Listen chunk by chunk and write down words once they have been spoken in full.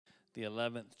the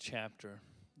 11th chapter,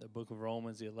 the book of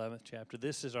Romans, the 11th chapter.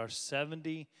 This is our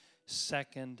 72nd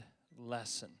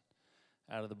lesson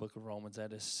out of the book of Romans.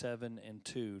 That is 7 and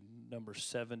 2, number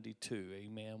 72.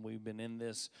 Amen. We've been in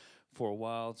this for a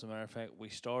while. As a matter of fact, we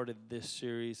started this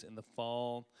series in the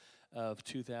fall of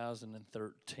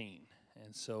 2013.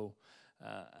 And so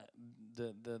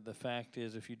the fact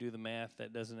is, if you do the math,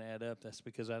 that doesn't add up. That's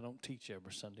because I don't teach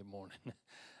every Sunday morning.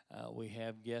 We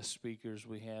have guest speakers.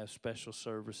 We have special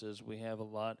services. We have a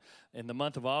lot. In the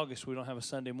month of August, we don't have a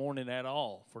Sunday morning at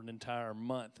all for an entire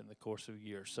month in the course of a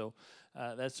year. So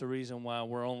that's the reason why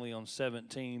we're only on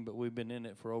 17, but we've been in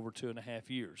it for over 2.5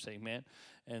 years. Amen.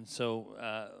 And so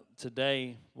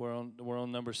today we're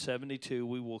on number 72.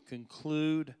 We will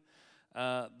conclude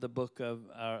the book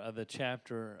of the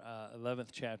chapter, 11th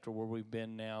chapter, where we've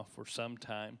been now for some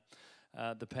time.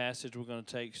 The passage we're going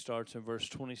to take starts in verse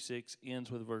 26,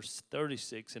 ends with verse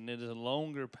 36, and it is a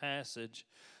longer passage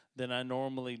than I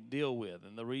normally deal with.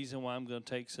 And the reason why I'm going to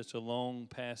take such a long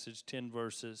passage, 10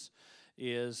 verses,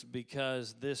 is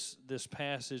because this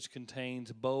passage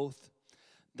contains both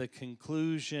the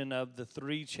conclusion of the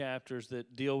 3 chapters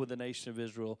that deal with the nation of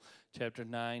Israel, chapter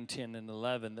 9, 10, and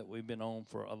 11, that we've been on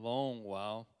for a long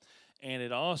while. And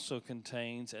it also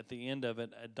contains, at the end of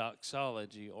it, a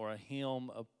doxology, or a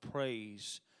hymn of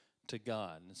praise to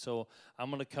God. And so I'm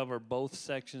going to cover both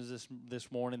sections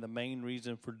this morning. The main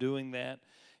reason for doing that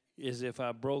is if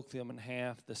I broke them in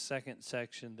half, the second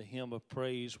section, the hymn of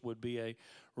praise, would be a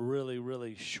really,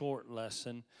 really short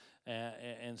lesson.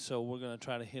 And so we're going to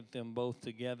try to hit them both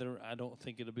together. I don't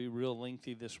think it'll be real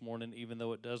lengthy this morning, even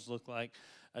though it does look like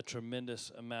a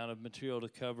tremendous amount of material to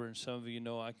cover. And some of you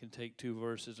know I can take 2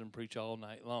 verses and preach all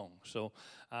night long. So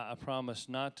I promise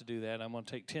not to do that. I'm going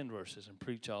to take 10 verses and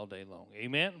preach all day long.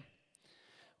 Amen?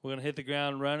 We're going to hit the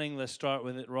ground running. Let's start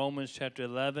with it. Romans chapter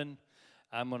 11.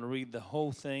 I'm going to read the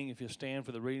whole thing, if you'll stand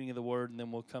for the reading of the word, and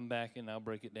then we'll come back and I'll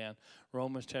break it down.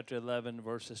 Romans chapter 11,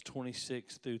 verses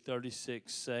 26 through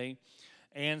 36 say,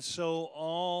 "And so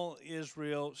all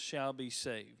Israel shall be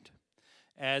saved.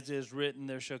 As is written,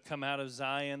 there shall come out of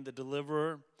Zion the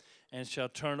deliverer, and shall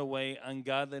turn away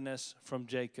ungodliness from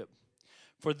Jacob.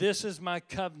 For this is my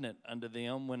covenant unto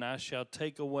them, when I shall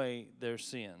take away their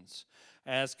sins.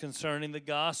 As concerning the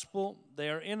gospel, they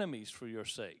are enemies for your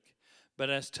sake. But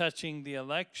as touching the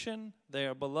election, they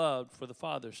are beloved for the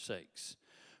Father's sakes.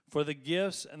 For the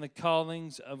gifts and the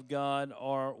callings of God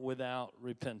are without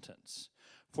repentance.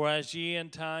 For as ye in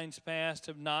times past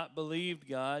have not believed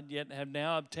God, yet have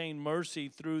now obtained mercy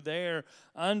through their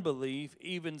unbelief,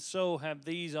 even so have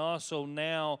these also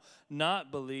now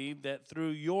not believed, that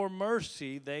through your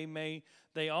mercy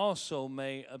they also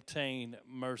may obtain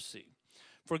mercy.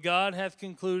 For God hath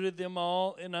concluded them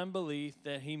all in unbelief,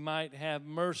 that he might have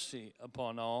mercy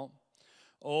upon all.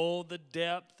 Oh, the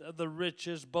depth of the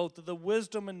riches, both of the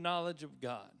wisdom and knowledge of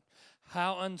God!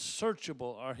 How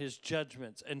unsearchable are his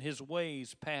judgments, and his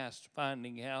ways past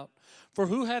finding out. For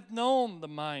who hath known the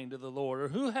mind of the Lord, or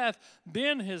who hath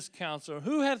been his counselor?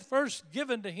 Who hath first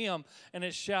given to him, and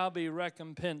it shall be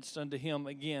recompensed unto him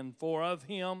again? For of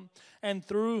him, and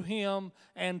through him,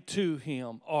 and to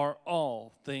him are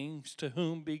all things, to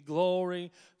whom be glory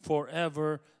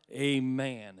forever.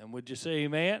 Amen." And would you say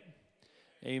amen?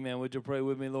 Amen. Would you pray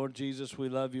with me? Lord Jesus, we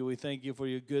love you. We thank you for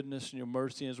your goodness and your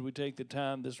mercy as we take the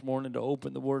time this morning to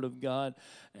open the Word of God.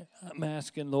 I'm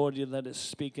asking, Lord, you let it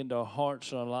speak into our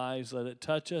hearts and our lives. Let it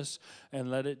touch us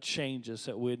and let it change us,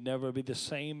 that we'd never be the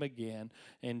same again.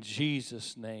 In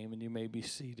Jesus' name, and you may be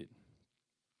seated.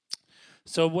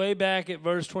 So way back at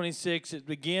verse 26, it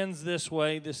begins this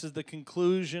way. This is the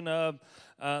conclusion of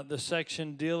the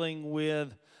section dealing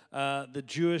with the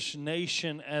Jewish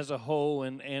nation as a whole.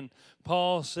 And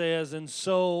Paul says, "And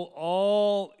so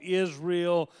all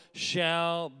Israel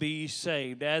shall be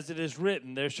saved. As it is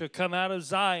written, there shall come out of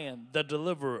Zion the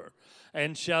deliverer,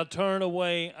 and shall turn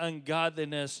away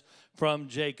ungodliness from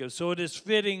Jacob." So it is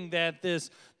fitting that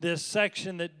this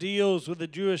section that deals with the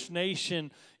Jewish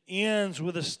nation ends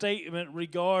with a statement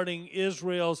regarding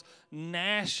Israel's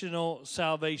national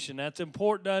salvation. That's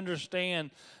important to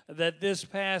understand, that this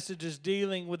passage is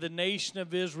dealing with the nation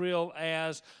of Israel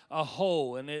as a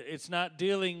whole, and it's not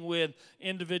dealing with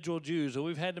individual Jews. And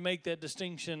we've had to make that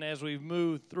distinction as we've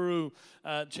moved through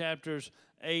chapters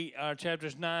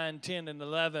 9, 10, and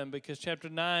 11, because chapter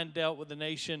 9 dealt with the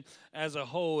nation as a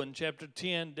whole, and chapter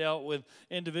 10 dealt with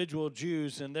individual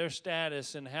Jews and their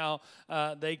status and how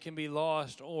they can be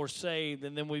lost or saved.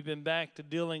 And then we've been back to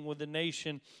dealing with the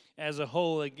nation as a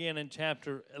whole again in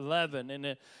chapter 11.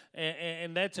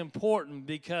 And that's important,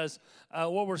 because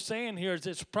what we're saying here is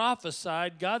it's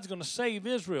prophesied God's going to save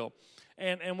Israel.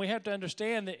 And we have to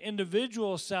understand that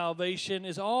individual salvation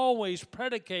is always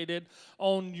predicated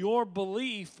on your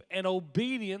belief and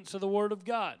obedience of the Word of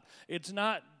God. It's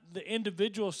not, the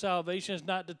individual salvation is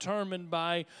not determined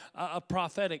by a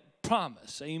prophetic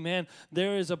promise. Amen.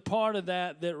 There is a part of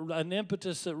that, an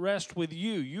impetus that rests with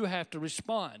you. You have to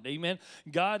respond. Amen.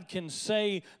 God can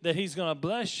say that He's going to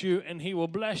bless you, and He will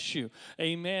bless you.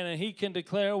 Amen. And He can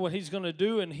declare what He's going to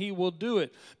do, and He will do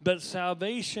it. But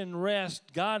salvation rests.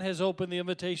 God has opened the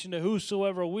invitation to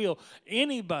whosoever will.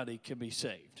 Anybody can be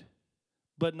saved,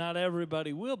 but not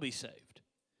everybody will be saved.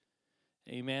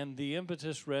 Amen. The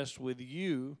impetus rests with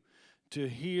you to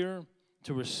hear,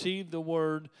 to receive the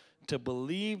Word, to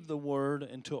believe the Word,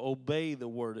 and to obey the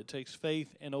Word. It takes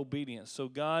faith and obedience. So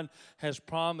God has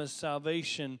promised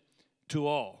salvation to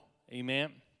all.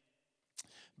 Amen.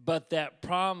 But that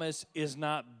promise is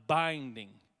not binding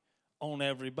on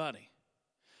everybody,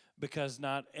 because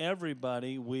not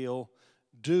everybody will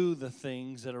do the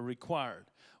things that are required,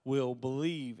 will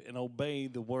believe and obey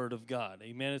the Word of God.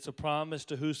 Amen. It's a promise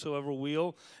to whosoever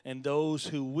will, and those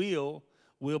who will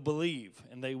believe,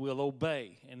 and they will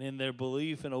obey. And in their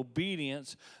belief and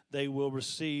obedience, they will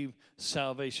receive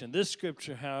salvation. This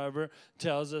scripture, however,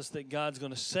 tells us that God's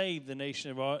going to save the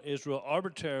nation of Israel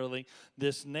arbitrarily.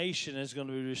 This nation is going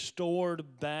to be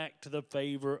restored back to the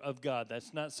favor of God.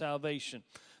 That's not salvation.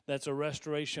 That's a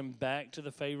restoration back to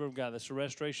the favor of God. That's a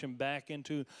restoration back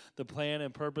into the plan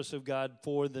and purpose of God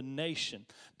for the nation.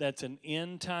 That's an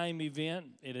end-time event.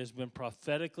 It has been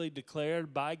prophetically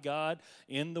declared by God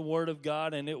in the Word of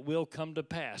God, and it will come to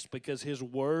pass because His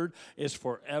Word is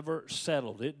forever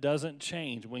settled. It doesn't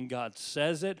change. When God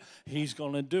says it, He's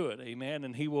going to do it. Amen.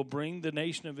 And He will bring the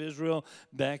nation of Israel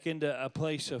back into a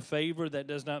place of favor. That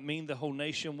does not mean the whole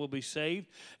nation will be saved.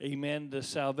 Amen. The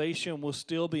salvation will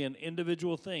still be an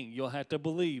individual thing. You'll have to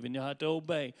believe and you'll have to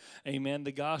obey, amen,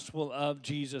 the gospel of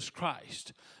Jesus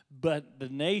Christ. But the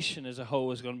nation as a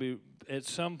whole is going to be, at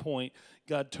some point,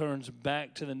 God turns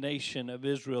back to the nation of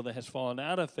Israel that has fallen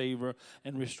out of favor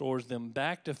and restores them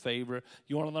back to favor.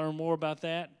 You want to learn more about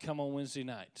that? Come on Wednesday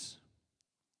nights.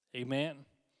 Amen.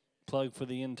 Plug for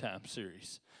the End Time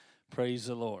series. Praise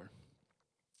the Lord.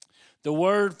 The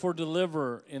word for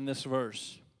deliverer in this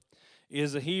verse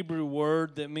is a Hebrew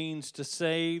word that means to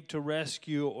save, to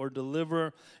rescue, or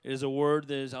deliver. It is a word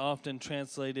that is often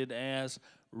translated as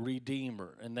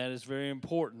Redeemer. And that is very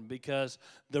important because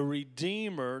the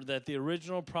Redeemer that the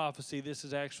original prophecy, this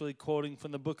is actually quoting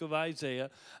from the book of Isaiah,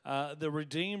 the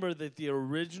Redeemer that the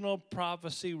original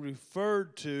prophecy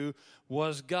referred to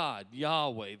was God,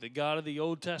 Yahweh, the God of the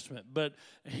Old Testament. But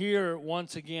here,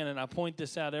 once again, and I point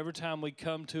this out every time we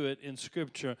come to it in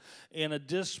Scripture, in a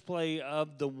display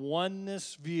of the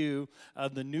oneness view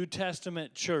of the New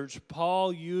Testament church,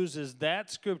 Paul uses that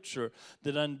Scripture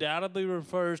that undoubtedly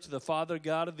refers to the Father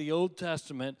God of the Old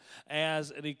Testament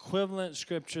as an equivalent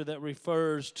Scripture that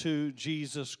refers to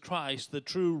Jesus Christ, the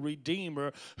true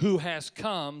Redeemer who has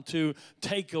come to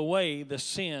take away the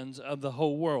sins of the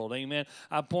whole world. Amen.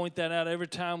 I point that out every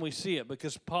time we see it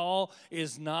because Paul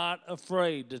is not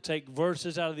afraid to take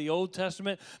verses out of the Old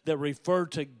Testament that refer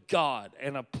to God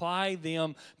and apply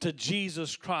them to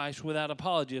Jesus Christ without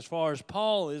apology. As far as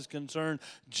Paul is concerned,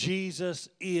 Jesus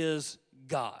is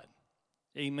God.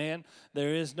 Amen.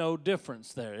 There is no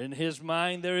difference there. In his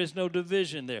mind, there is no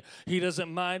division there. He doesn't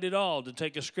mind at all to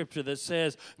take a scripture that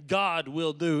says God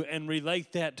will do and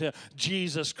relate that to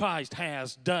Jesus Christ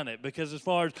has done it. Because as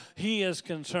far as he is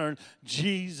concerned,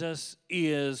 Jesus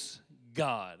is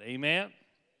God. Amen.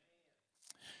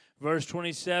 Verse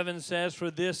 27 says,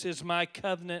 "For this is my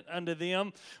covenant unto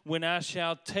them when I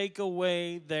shall take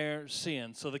away their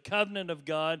sins." So the covenant of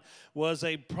God was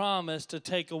a promise to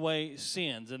take away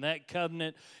sins. And that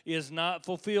covenant is not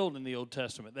fulfilled in the Old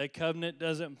Testament. That covenant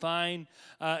doesn't find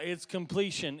its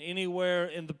completion anywhere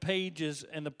in the pages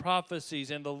and the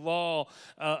prophecies and the law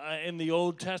in the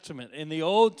Old Testament. In the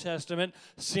Old Testament,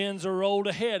 sins are rolled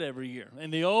ahead every year.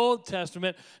 In the Old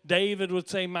Testament, David would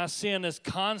say, "My sin is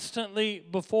constantly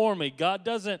before me." God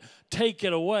doesn't take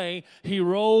it away. He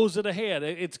rolls it ahead.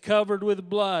 It's covered with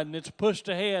blood and it's pushed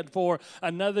ahead for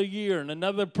another year, and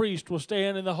another priest will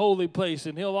stand in the holy place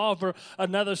and he'll offer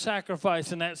another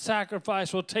sacrifice, and that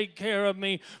sacrifice will take care of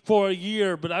me for a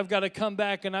year, but I've got to come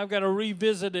back and I've got to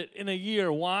revisit it in a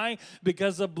year. Why?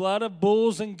 Because the blood of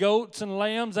bulls and goats and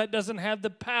lambs, that doesn't have the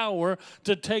power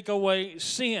to take away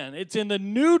sin. It's in the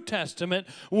New Testament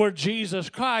where Jesus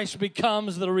Christ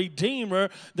becomes the Redeemer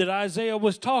that Isaiah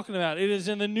was talking talking about. It is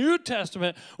in the New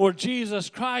Testament where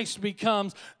Jesus Christ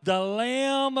becomes the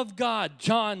Lamb of God.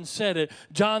 John said it.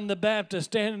 John the Baptist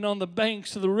standing on the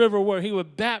banks of the river where he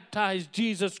would baptize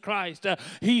Jesus Christ.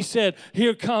 He said,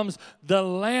 here comes the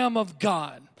Lamb of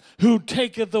God, who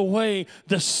taketh away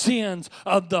the sins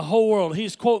of the whole world.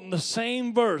 He's quoting the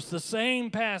same verse, the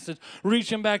same passage,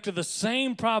 reaching back to the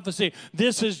same prophecy.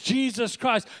 This is Jesus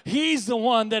Christ. He's the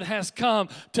one that has come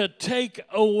to take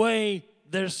away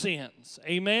their sins.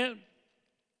 Amen?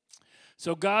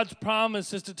 So God's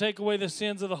promise is to take away the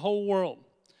sins of the whole world.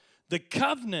 The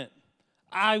covenant,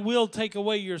 I will take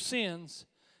away your sins,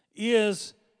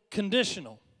 is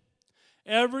conditional.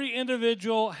 Every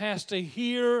individual has to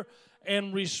hear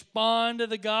and respond to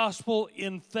the gospel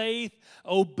in faith,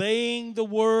 obeying the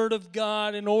word of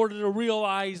God in order to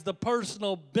realize the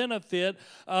personal benefit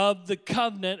of the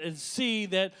covenant and see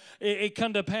that it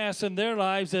come to pass in their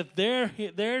lives that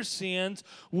their sins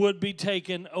would be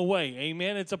taken away.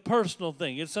 Amen. It's a personal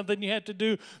thing. It's something you have to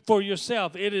do for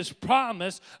yourself. It is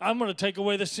promised, I'm going to take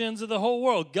away the sins of the whole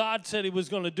world. God said he was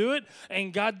going to do it,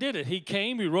 and God did it. He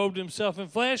came, he robed himself in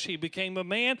flesh, he became a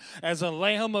man as a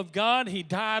Lamb of God. He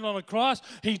died on a cross.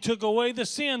 He took away the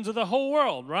sins of the whole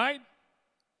world, right?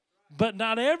 But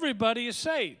not everybody is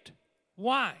saved.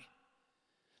 Why?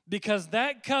 Because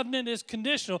that covenant is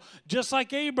conditional, just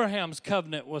like Abraham's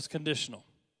covenant was conditional.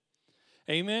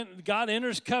 Amen. God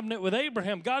enters covenant with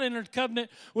Abraham. God entered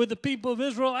covenant with the people of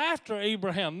Israel after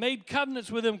Abraham, made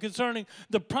covenants with them concerning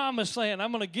the promised land.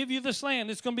 I'm going to give you this land.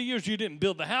 It's going to be yours. You didn't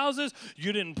build the houses.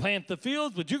 You didn't plant the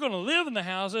fields, but you're going to live in the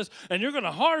houses, and you're going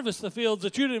to harvest the fields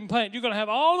that you didn't plant. You're going to have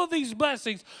all of these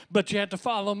blessings, but you have to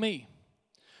follow me.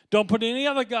 Don't put any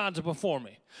other gods before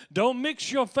me. Don't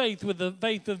mix your faith with the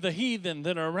faith of the heathen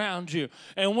that are around you.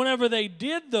 And whenever they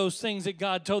did those things that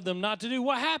God told them not to do,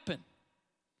 what happened?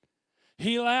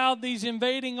 He allowed these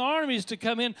invading armies to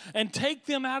come in and take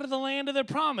them out of the land of their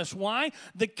promise. Why?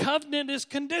 The covenant is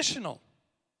conditional.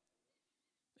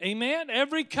 Amen?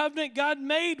 Every covenant God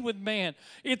made with man,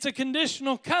 it's a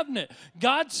conditional covenant.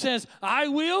 God says, I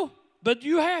will, but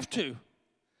you have to.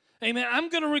 Amen? I'm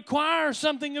going to require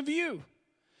something of you.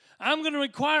 I'm going to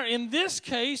require, in this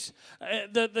case,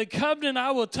 the covenant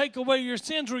I will take away your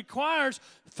sins requires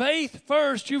faith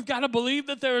first. You've got to believe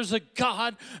that there is a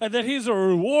God and that he's a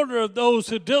rewarder of those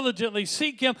who diligently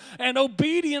seek him, and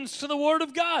obedience to the word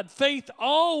of God. Faith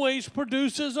always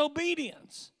produces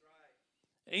obedience.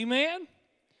 Amen?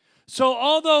 So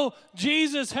although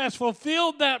Jesus has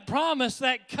fulfilled that promise,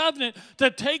 that covenant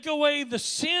to take away the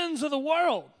sins of the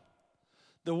world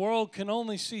can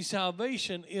only see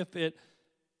salvation if it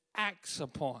acts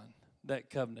upon that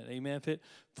covenant. Amen. If it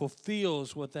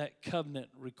fulfills what that covenant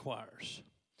requires.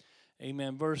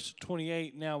 Amen. Verse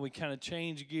 28, now we kind of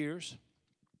change gears.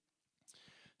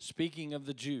 Speaking of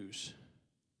the Jews,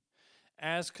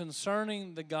 as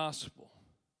concerning the gospel,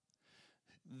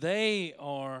 they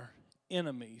are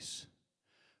enemies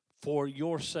for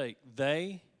your sake.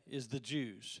 They is the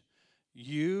Jews.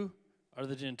 You are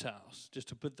the Gentiles, just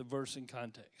to put the verse in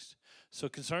context. So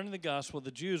concerning the gospel,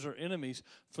 the Jews are enemies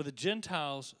for the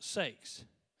Gentiles' sakes.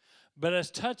 But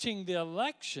as touching the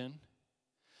election,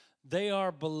 they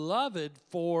are beloved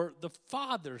for the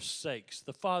Father's sakes.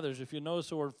 The fathers, if you notice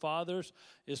the word fathers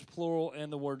is plural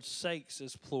and the word sakes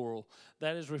is plural.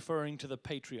 That is referring to the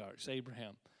patriarchs,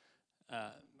 Abraham,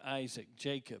 Isaac,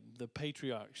 Jacob, the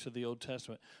patriarchs of the Old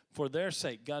Testament. For their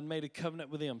sake, God made a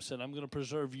covenant with them, said, I'm going to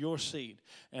preserve your seed.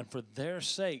 And for their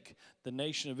sake, the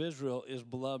nation of Israel is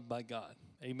beloved by God.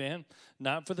 Amen?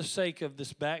 Not for the sake of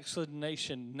this backslidden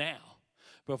nation now,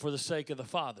 but for the sake of the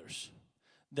fathers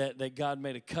that God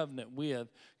made a covenant with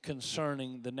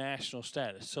concerning the national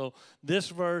status. So this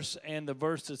verse and the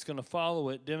verse that's going to follow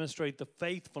it demonstrate the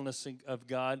faithfulness of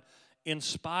God in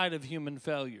spite of human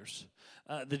failures.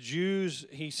 The Jews,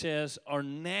 he says, are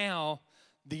now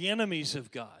the enemies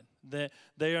of God.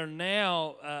 They are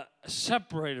now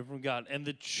separated from God. And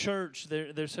the church,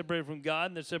 they're separated from God,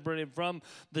 and they're separated from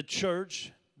the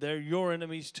church. They're your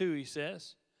enemies too, he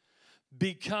says,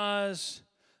 because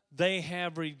they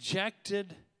have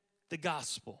rejected the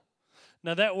gospel.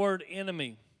 Now that word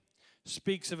enemy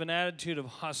speaks of an attitude of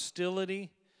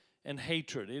hostility and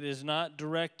hatred. It is not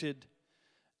directed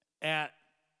at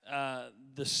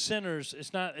the sinners.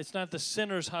 It's not the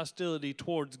sinner's hostility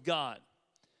towards God,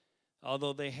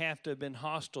 although they have to have been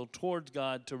hostile towards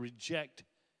God to reject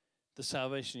the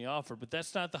salvation he offered. But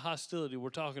that's not the hostility we're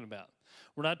talking about.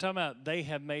 We're not talking about they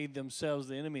have made themselves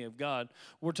the enemy of God.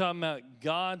 We're talking about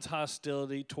God's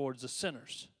hostility towards the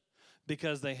sinners,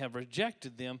 because they have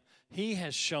rejected them, he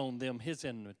has shown them his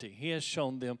enmity. He has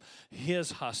shown them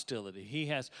his hostility. He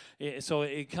has, so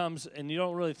it comes, and you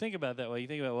don't really think about it that way. You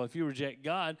think about, well, if you reject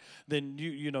God, then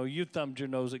you thumbed your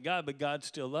nose at God, but God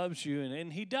still loves you,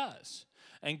 and he does.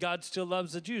 And God still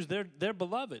loves the Jews. They're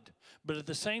beloved. But at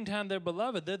the same time they're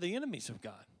beloved, they're the enemies of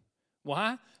God.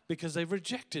 Why? Because they've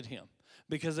rejected him.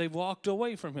 Because they've walked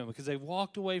away from him. Because they've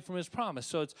walked away from his promise.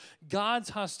 So it's God's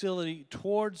hostility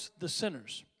towards the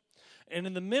sinners. And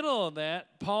in the middle of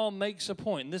that, Paul makes a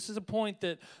point. And this is a point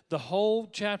that the whole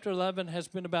chapter 11 has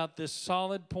been about, this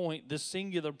solid point, this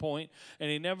singular point. And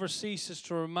he never ceases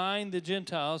to remind the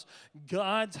Gentiles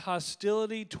God's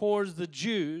hostility towards the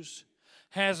Jews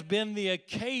has been the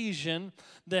occasion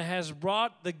that has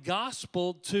brought the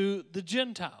gospel to the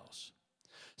Gentiles.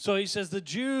 So he says the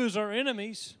Jews are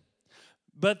enemies,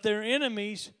 but they're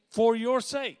enemies for your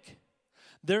sake.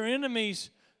 They're enemies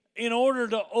in order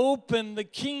to open the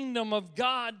kingdom of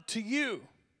God to you.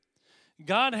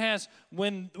 God has,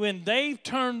 when they've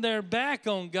turned their back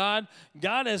on God,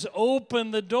 God has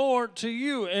opened the door to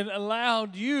you and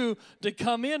allowed you to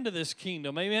come into this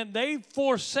kingdom. Amen. They've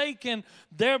forsaken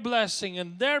their blessing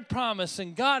and their promise,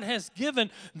 and God has given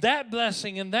that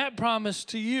blessing and that promise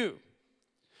to you.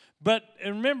 But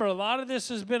remember, a lot of this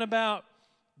has been about,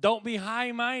 don't be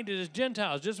high-minded as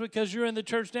Gentiles. Just because you're in the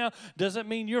church now doesn't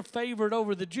mean you're favored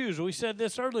over the Jews. We said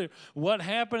this earlier. What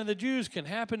happened to the Jews can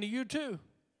happen to you too.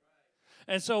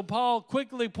 And so Paul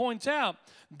quickly points out,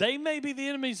 they may be the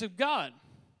enemies of God,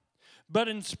 but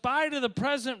in spite of the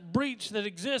present breach that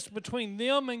exists between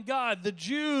them and God, the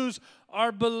Jews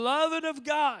are beloved of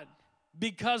God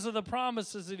because of the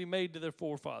promises that he made to their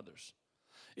forefathers.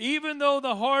 Even though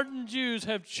the hardened Jews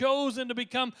have chosen to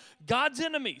become God's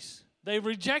enemies, they've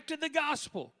rejected the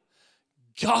gospel,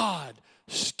 God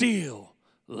still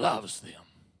loves them.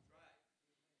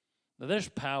 Now, there's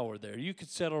power there. You could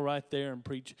settle right there and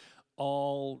preach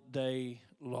all day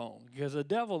long, because the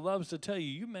devil loves to tell you,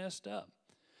 you messed up.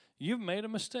 You've made a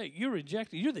mistake. You're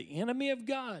rejected. You're the enemy of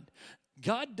God.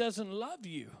 God doesn't love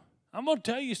you. I'm going to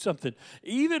tell you something.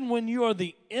 Even when you are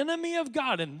the enemy of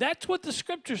God, and that's what the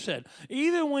scripture said,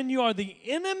 even when you are the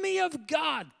enemy of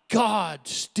God, God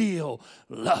still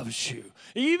loves you.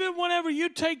 Even whenever you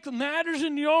take the matters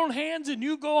in your own hands and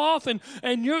you go off and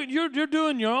you're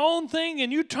doing your own thing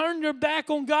and you turn your back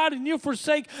on God and you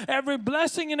forsake every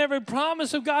blessing and every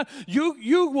promise of God,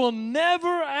 you will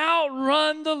never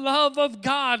outrun the love of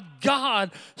God.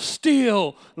 God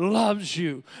still loves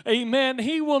you. Amen.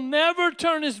 He will never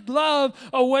turn his love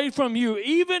away from you.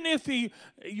 Even if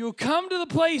you come to the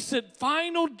place that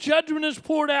final judgment is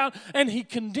poured out and he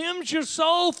condemns your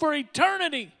soul for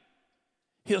eternity,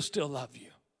 he'll still love you.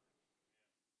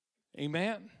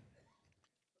 Amen.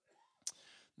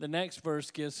 The next verse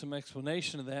gives some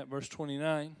explanation of that. Verse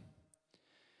 29.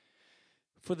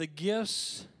 For the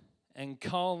gifts and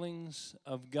callings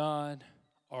of God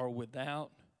are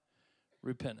without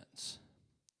repentance.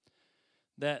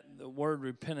 That the word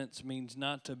repentance means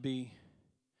not to be,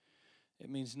 it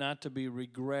means not to be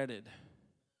regretted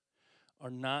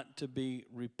or not to be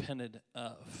repented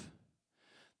of.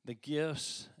 The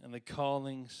gifts and the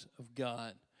callings of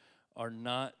God are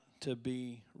not to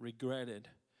be regretted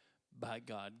by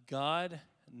God. God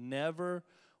never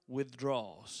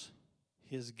withdraws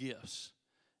his gifts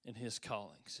and his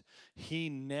callings. He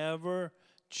never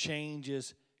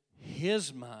changes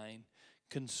his mind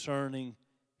concerning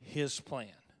his plan.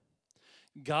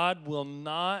 God will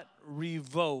not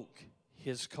revoke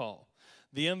his call.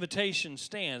 The invitation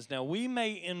stands. Now, we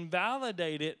may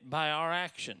invalidate it by our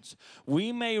actions.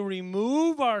 We may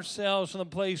remove ourselves from the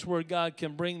place where God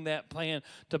can bring that plan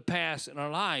to pass in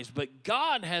our lives. But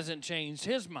God hasn't changed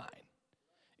his mind.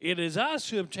 It is us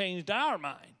who have changed our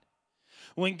mind.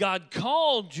 When God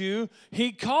called you,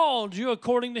 he called you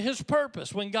according to his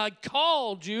purpose. When God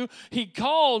called you, he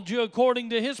called you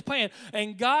according to his plan.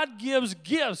 And God gives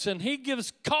gifts and he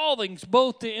gives callings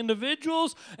both to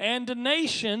individuals and to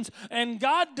nations. And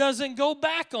God doesn't go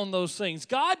back on those things.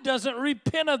 God doesn't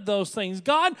repent of those things.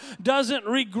 God doesn't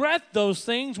regret those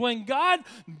things. When God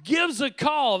gives a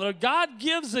call or God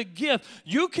gives a gift,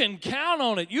 you can count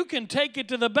on it. You can take it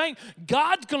to the bank.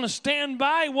 God's going to stand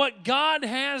by what God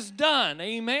has done.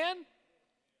 Amen?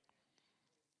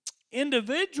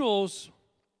 Individuals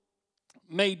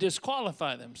may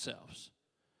disqualify themselves.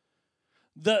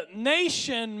 The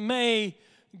nation may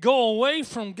go away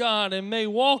from God and may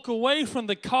walk away from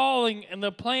the calling and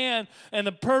the plan and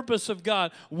the purpose of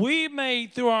God. We may,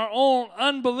 through our own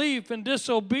unbelief and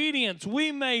disobedience,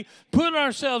 we may put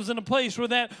ourselves in a place where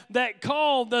that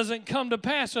call doesn't come to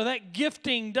pass, or that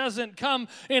gifting doesn't come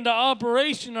into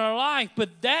operation in our life,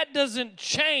 but that doesn't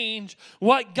change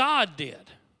what God did.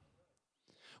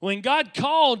 When God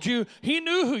called you, He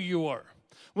knew who you were.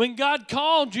 When God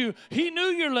called you, He knew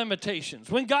your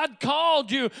limitations. When God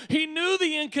called you, He knew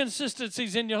the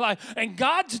inconsistencies in your life. And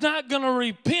God's not going to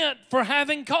repent for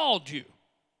having called you.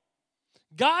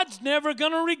 God's never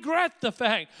going to regret the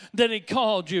fact that He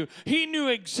called you. He knew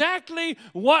exactly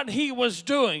what He was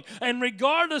doing. And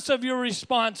regardless of your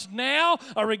response now,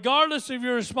 or regardless of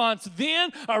your response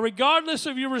then, or regardless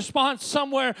of your response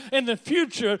somewhere in the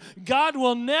future, God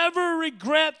will never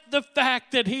regret the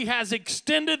fact that He has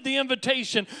extended the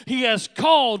invitation. He has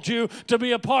called you to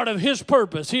be a part of His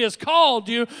purpose. He has called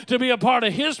you to be a part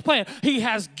of His plan. He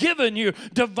has given you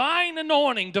divine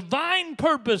anointing, divine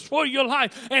purpose for your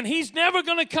life. And He's never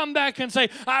going to come back and say,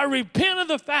 I repent of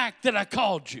the fact that I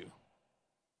called you.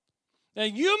 Now,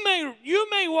 you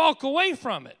may walk away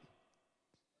from it,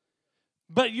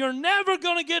 but you're never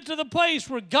going to get to the place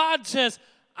where God says,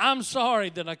 I'm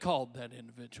sorry that I called that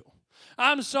individual.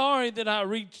 I'm sorry that I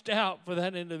reached out for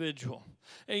that individual.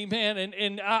 Amen.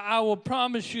 And I will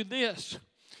promise you this.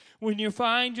 When you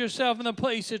find yourself in a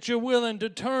place that you're willing to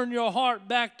turn your heart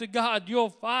back to God, you'll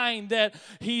find that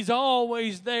He's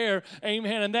always there.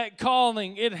 Amen. And that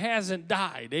calling, it hasn't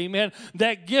died. Amen.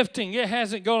 That gifting, it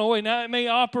hasn't gone away. Now, it may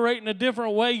operate in a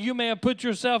different way. You may have put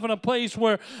yourself in a place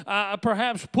where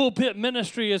perhaps pulpit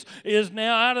ministry is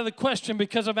now out of the question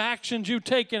because of actions you've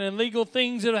taken and legal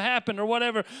things that have happened or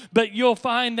whatever. But you'll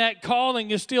find that calling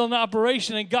is still in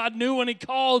operation, and God knew when He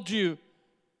called you.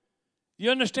 You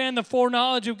understand the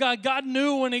foreknowledge of God? God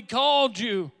knew when He called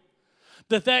you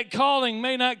that calling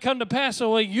may not come to pass the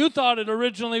way you thought it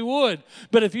originally would.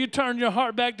 But if you turn your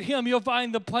heart back to Him, you'll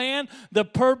find the plan, the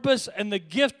purpose, and the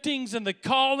giftings and the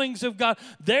callings of God.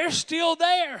 They're still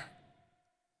there.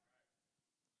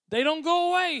 They don't go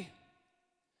away.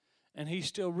 And He's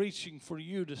still reaching for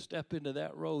you to step into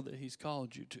that role that He's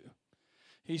called you to.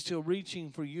 He's still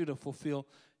reaching for you to fulfill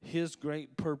His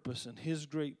great purpose and His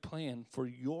great plan for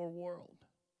your world.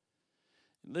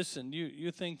 Listen,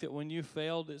 you think that when you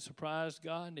failed it surprised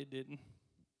God? It didn't.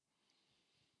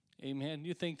 Amen.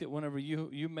 You think that whenever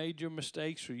you made your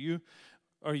mistakes or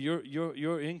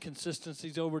your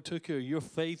inconsistencies overtook you or your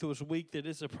faith was weak that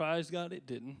it surprised God? It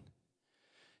didn't.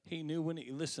 He knew when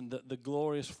listen, the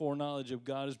glorious foreknowledge of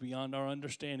God is beyond our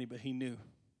understanding, but He knew.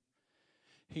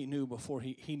 He knew before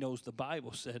He knows. The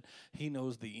Bible said He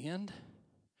knows the end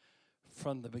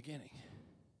from the beginning.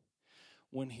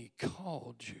 When He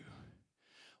called you,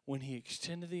 when He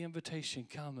extended the invitation,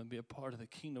 come and be a part of the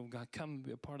kingdom of God, come and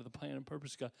be a part of the plan and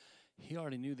purpose of God, He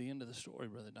already knew the end of the story,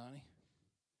 Brother Donnie.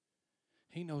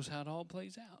 He knows how it all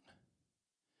plays out.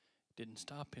 Didn't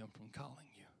stop Him from calling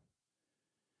you.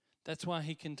 That's why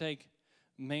He can take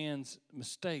man's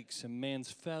mistakes and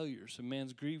man's failures and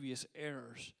man's grievous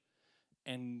errors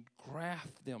and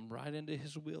graft them right into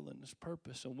His will and His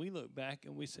purpose. And we look back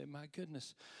and we say, my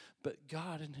goodness, but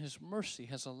God in His mercy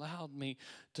has allowed me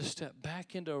to step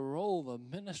back into a role of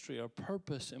ministry or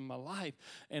purpose in my life.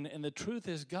 And the truth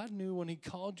is, God knew when He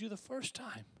called you the first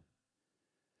time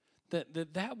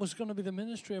that was going to be the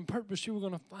ministry and purpose you were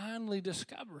going to finally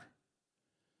discover.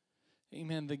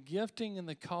 Amen. The gifting and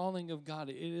the calling of God,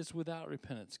 it is without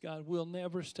repentance. God will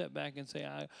never step back and say,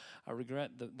 I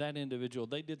regret that individual.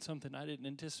 They did something I didn't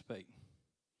anticipate.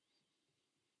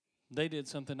 They did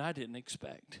something I didn't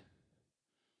expect.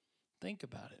 Think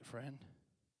about it, friend.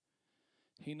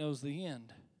 He knows the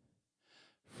end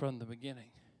from the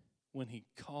beginning. When He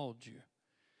called you,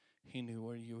 He knew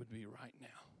where you would be right now.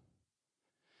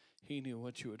 He knew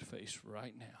what you would face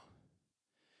right now.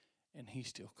 And He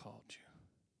still called you.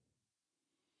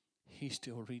 He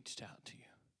still reached out to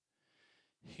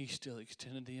you. He still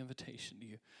extended the invitation to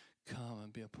you. Come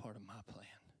and be a part of my plan.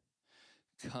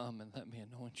 Come and let me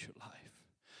anoint your life.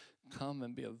 Come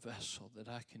and be a vessel that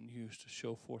I can use to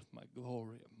show forth my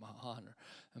glory and my honor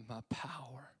and my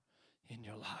power in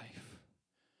your life.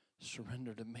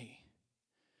 Surrender to me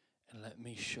and let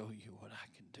me show you what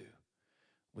I can do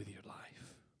with your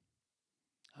life.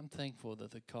 I'm thankful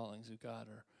that the callings of God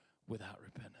are without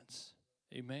repentance.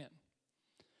 Amen.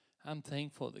 I'm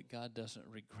thankful that God doesn't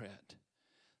regret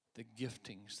the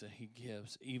giftings that He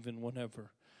gives, even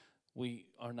whenever we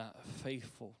are not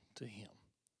faithful to Him.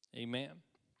 Amen.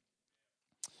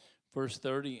 Verse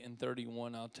 30 and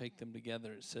 31, I'll take them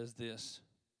together. It says this: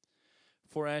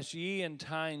 For as ye in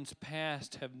times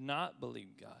past have not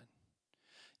believed God,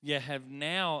 yet have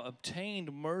now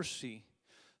obtained mercy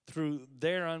through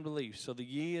their unbelief. So the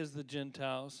ye is the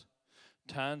Gentiles,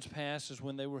 times past is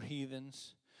when they were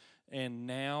heathens, and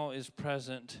now is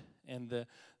present, and the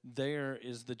there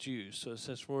is the Jews. So it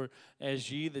says, for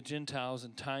as ye the Gentiles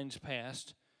in times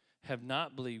past have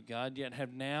not believed God, yet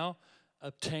have now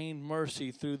obtained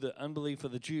mercy through the unbelief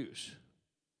of the Jews,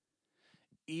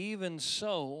 even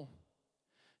so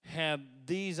have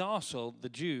these also, the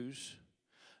Jews,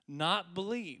 not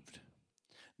believed,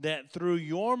 that through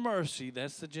your mercy,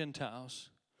 that's the Gentiles,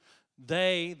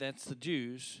 they, that's the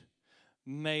Jews,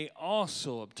 may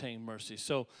also obtain mercy.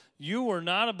 So you were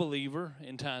not a believer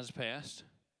in times past,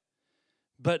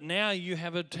 but now you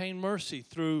have obtained mercy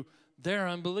through their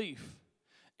unbelief.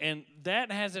 And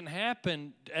that hasn't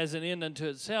happened as an end unto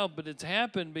itself, but it's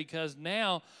happened because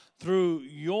now through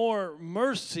your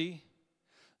mercy,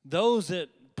 those that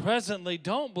presently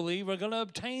don't believe are going to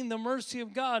obtain the mercy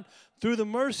of God through the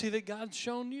mercy that God's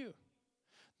shown you.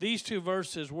 These two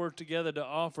verses work together to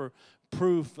offer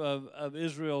proof of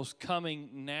Israel's coming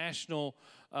national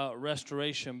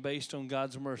restoration based on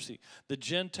God's mercy. The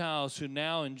Gentiles who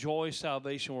now enjoy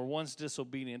salvation were once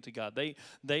disobedient to God.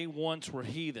 They once were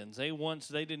heathens. They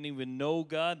didn't even know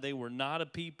God. They were not a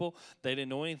people. They didn't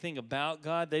know anything about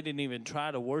God. They didn't even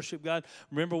try to worship God.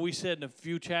 Remember, we said in a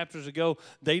few chapters ago,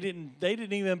 they didn't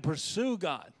even pursue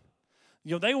God.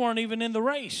 You know, they weren't even in the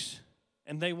race,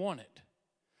 and they won it.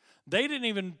 They didn't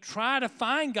even try to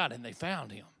find God, and they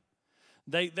found him.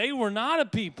 They were not a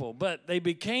people, but they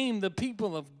became the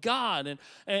people of God,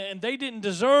 and they didn't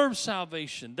deserve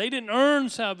salvation. They didn't earn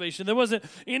salvation. There wasn't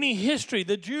any history.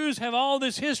 The Jews have all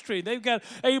this history. They've got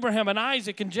Abraham and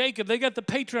Isaac and Jacob. They've got the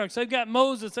patriarchs. They've got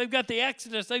Moses. They've got the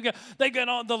Exodus. They've got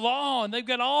all the law, and they've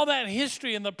got all that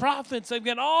history and the prophets. They've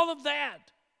got all of that.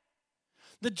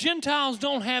 The Gentiles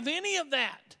don't have any of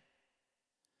that.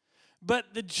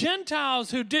 But the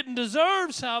Gentiles who didn't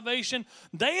deserve salvation,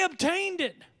 they obtained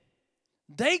it.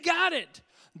 They got it.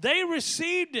 They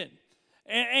received it.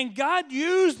 And God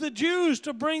used the Jews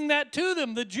to bring that to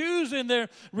them. The Jews, in their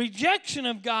rejection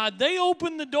of God, they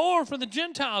opened the door for the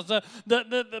Gentiles.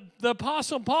 The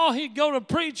Apostle Paul, he'd go to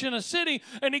preach in a city,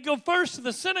 and he'd go first to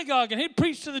the synagogue, and he'd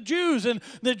preach to the Jews, and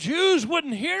the Jews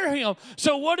wouldn't hear him.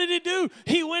 So what did he do?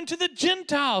 He went to the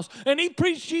Gentiles, and he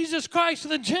preached Jesus Christ to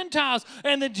the Gentiles,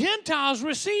 and the Gentiles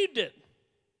received it.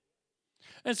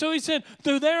 And so he said,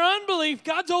 through their unbelief,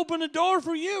 God's opened a door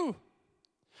for you.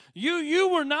 You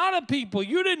were not a people.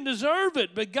 You didn't deserve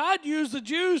it, but God used the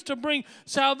Jews to bring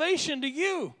salvation to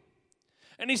you.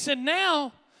 And he said,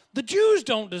 now the Jews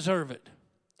don't deserve it.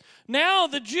 Now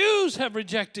the Jews have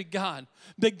rejected God,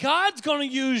 but God's going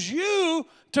to use you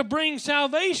to bring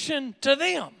salvation to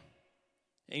them.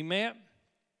 Amen.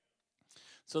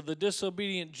 So the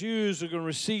disobedient Jews are going to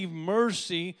receive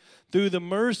mercy through the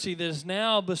mercy that is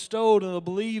now bestowed on the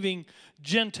believing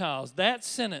Gentiles. That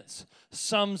sentence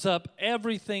sums up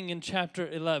everything in chapter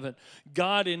 11.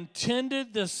 God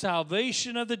intended the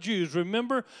salvation of the Jews,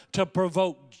 remember, to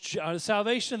provoke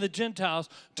salvation of the Gentiles,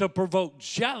 to provoke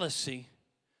jealousy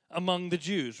among the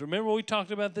Jews. Remember, we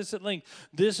talked about this at length.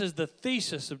 This is the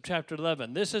thesis of chapter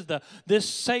 11.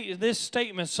 This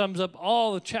statement sums up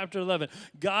all of chapter 11.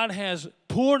 God has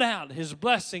poured out his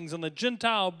blessings on the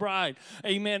Gentile bride,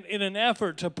 amen, in an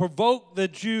effort to provoke the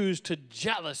Jews to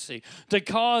jealousy, to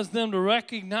cause them to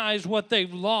recognize what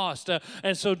they've lost.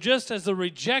 And so just as the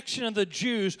rejection of the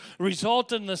Jews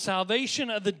resulted in the salvation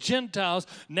of the Gentiles,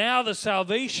 now the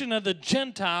salvation of the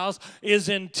Gentiles is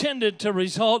intended to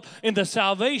result in the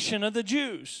salvation of the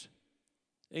Jews.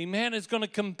 Amen. It's going to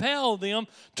compel them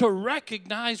to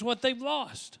recognize what they've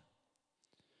lost.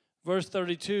 Verse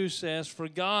 32 says, for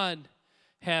God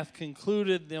hath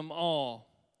concluded them all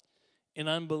in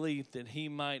unbelief, that he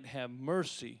might have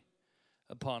mercy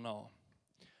upon all.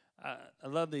 I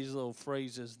love these little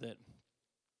phrases that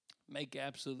make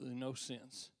absolutely no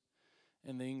sense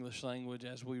in the English language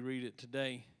as we read it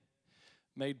today.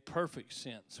 Made perfect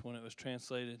sense when it was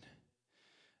translated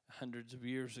hundreds of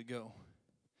years ago.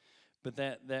 But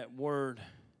that word,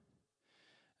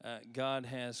 God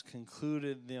has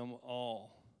concluded them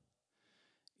all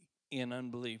in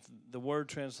unbelief. The word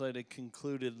translated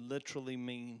concluded literally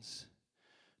means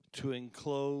to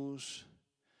enclose,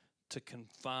 to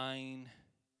confine,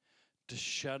 to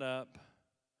shut up,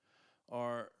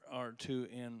 or to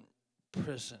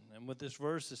imprison. And what this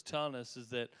verse is telling us is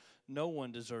that no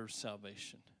one deserves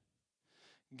salvation.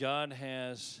 God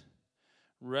has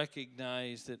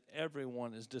recognized that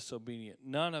everyone is disobedient.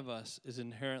 None of us is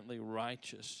inherently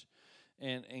righteous.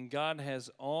 And God has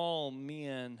all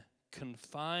men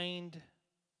confined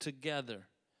together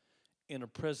in a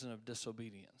prison of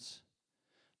disobedience.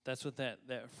 That's what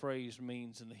that phrase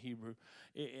means in the Hebrew,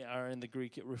 or in the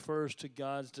Greek. It refers to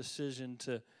God's decision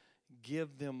to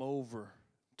give them over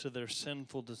to their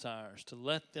sinful desires, to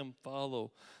let them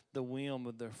follow the whim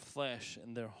of their flesh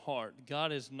and their heart.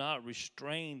 God has not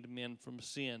restrained men from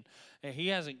sin. And He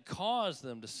hasn't caused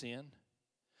them to sin,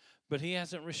 but He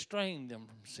hasn't restrained them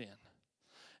from sin.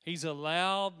 He's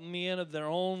allowed men of their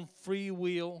own free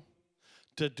will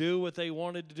to do what they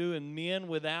wanted to do, and men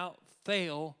without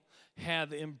fail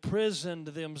have imprisoned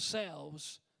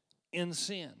themselves in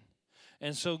sin.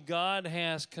 And so God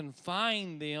has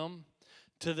confined them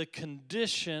to the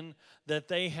condition that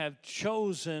they have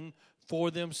chosen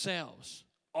for themselves.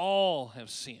 All have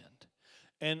sinned,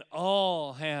 and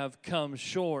all have come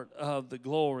short of the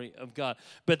glory of God.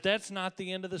 But that's not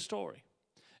the end of the story.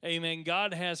 Amen.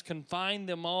 God has confined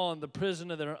them all in the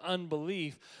prison of their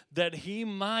unbelief, that He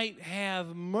might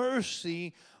have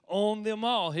mercy on them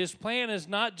all. His plan is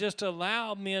not just to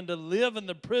allow men to live in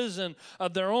the prison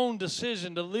of their own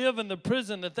decision, to live in the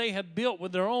prison that they have built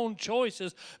with their own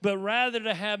choices, but rather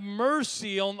to have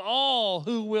mercy on all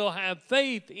who will have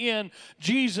faith in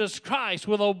Jesus Christ,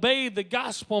 will obey the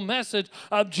gospel message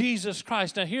of Jesus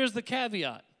Christ. Now here's the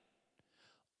caveat.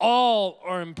 All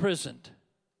are imprisoned,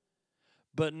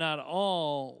 but not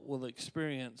all will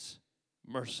experience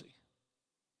mercy.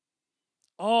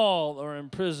 All are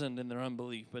imprisoned in their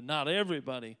unbelief, but not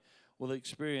everybody will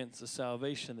experience the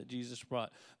salvation that Jesus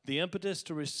brought. The impetus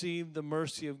to receive the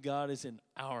mercy of God is in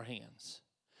our hands.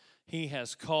 He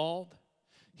has called.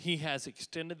 He has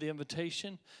extended the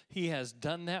invitation. He has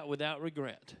done that without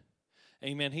regret.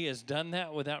 Amen. He has done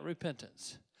that without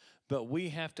repentance. But we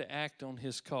have to act on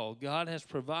His call. God has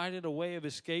provided a way of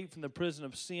escape from the prison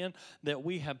of sin that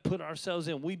we have put ourselves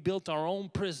in. We built our own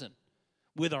prison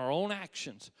with our own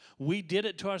actions. We did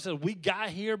it to ourselves. We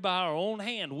got here by our own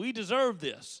hand. We deserve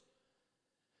this.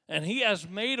 And He has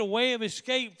made a way of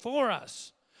escape for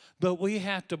us. But we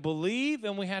have to believe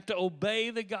and we have to obey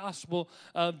the gospel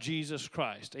of Jesus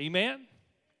Christ. Amen?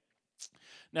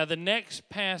 Now the next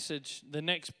passage, the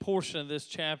next portion of this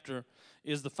chapter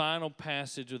is the final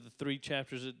passage of the 3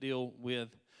 chapters that deal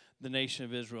with the nation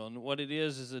of Israel. And what it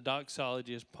is a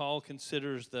doxology, as Paul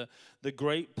considers the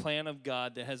great plan of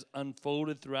God that has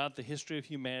unfolded throughout the history of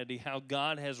humanity, how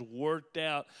God has worked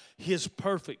out His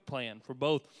perfect plan for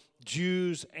both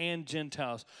Jews and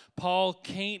Gentiles. Paul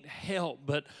can't help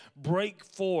but break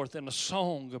forth in a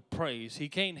song of praise. He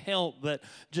can't help but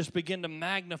just begin to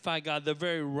magnify God. The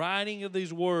very writing of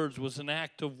these words was an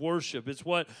act of worship. It's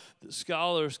what the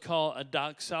scholars call a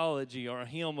doxology, or a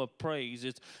hymn of praise.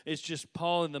 It's just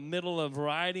Paul in the middle of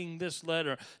writing this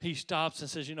letter, he stops and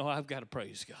says, I've got to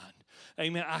praise God.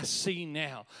 Amen. I see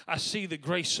now. I see the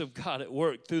grace of God at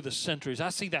work through the centuries. I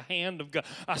see the hand of God.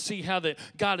 I see how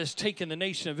God has taken the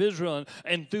nation of Israel,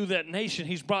 and through that nation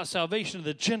He's brought salvation to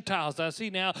the Gentiles. I see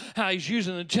now how He's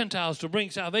using the Gentiles to bring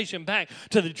salvation back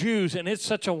to the Jews, and it's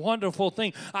such a wonderful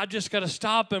thing. I just got to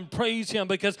stop and praise Him,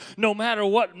 because no matter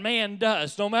what man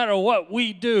does, no matter what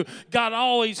we do, God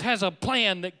always has a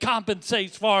plan that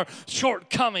compensates for our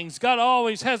shortcomings. God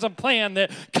always has a plan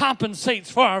that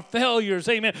compensates for our failures.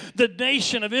 Amen. The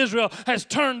nation of Israel has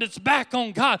turned its back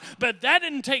on God, but that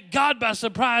didn't take God by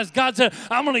surprise. God said,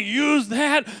 I'm going to use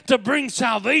that to bring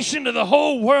salvation to the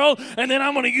whole world, and then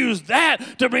I'm going to use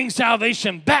that to bring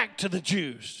salvation back to the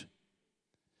Jews.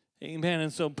 Amen.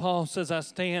 And so Paul says, I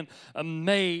stand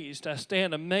amazed at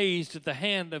the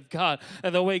hand of God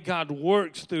and the way God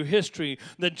works through history.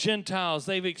 The Gentiles,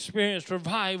 they've experienced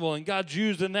revival, and God's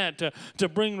using that to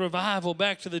bring revival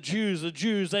back to the Jews. The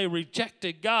Jews, they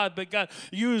rejected God, but God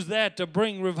used that to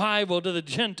bring revival to the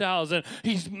Gentiles. And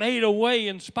He's made a way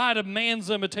in spite of man's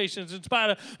limitations, in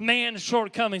spite of man's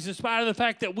shortcomings, in spite of the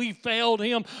fact that we failed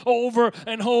Him over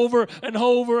and over and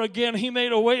over again. He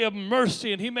made a way of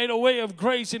mercy, and He made a way of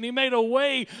grace, and He made a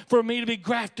way for me to be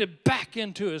grafted back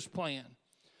into His plan.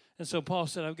 And so Paul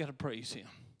said, I've got to praise Him.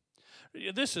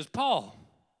 This is Paul.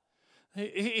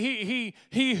 He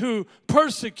who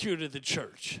persecuted the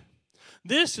church.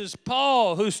 This is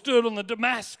Paul, who stood on the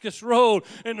Damascus road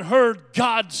and heard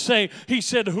God say, He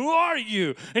said, who are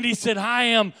you? And he said, I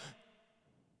am,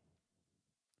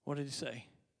 what did he say?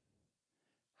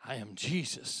 I am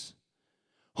Jesus,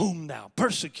 whom thou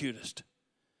persecutest.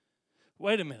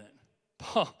 Wait a minute.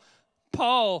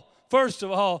 Paul, first of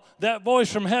all, that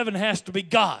voice from heaven has to be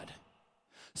God.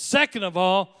 Second of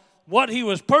all, what he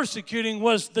was persecuting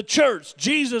was the church.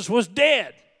 Jesus was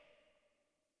dead.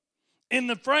 In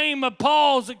the frame of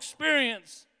Paul's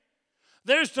experience,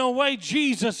 there's no way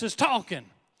Jesus is talking.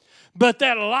 But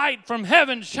that light from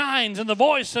heaven shines, and the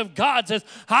voice of God says,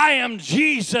 I am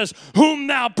Jesus, whom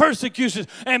thou persecutest.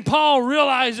 And Paul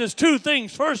realizes two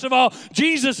things. First of all,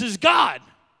 Jesus is God.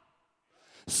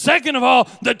 Second of all,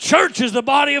 the church is the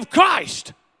body of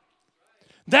Christ.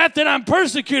 That I'm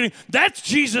persecuting, that's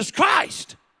Jesus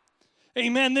Christ.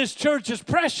 Amen. This church is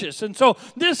precious. And so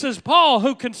this is Paul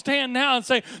who can stand now and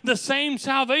say, the same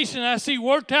salvation I see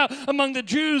worked out among the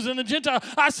Jews and the Gentiles.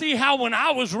 I see how when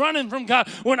I was running from God,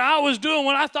 when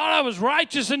I thought I was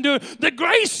righteous and doing, the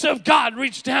grace of God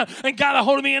reached down and got a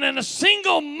hold of me, and in a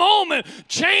single moment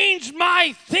changed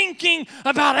my thinking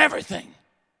about everything.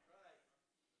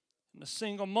 In a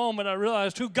single moment, I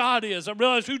realized who God is. I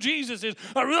realized who Jesus is.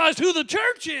 I realized who the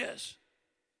church is.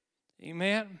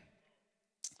 Amen.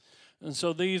 And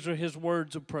so these are his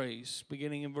words of praise,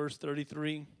 beginning in verse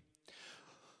 33.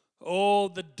 Oh,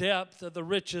 the depth of the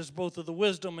riches, both of the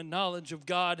wisdom and knowledge of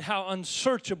God. How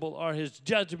unsearchable are his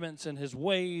judgments and his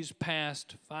ways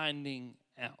past finding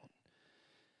out.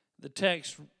 The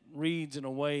text reads in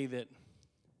a way that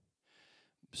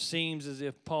seems as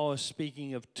if Paul is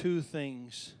speaking of two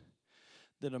things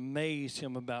that amaze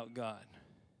him about God.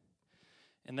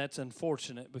 And that's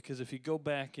unfortunate, because if you go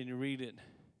back and you read it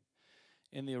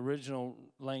in the original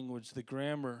language, the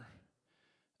grammar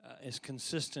is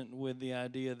consistent with the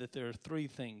idea that there are three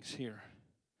things here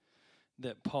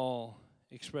that Paul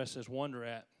expresses wonder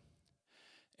at.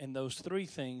 And those three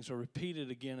things are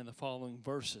repeated again in the following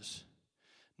verses,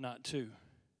 not two.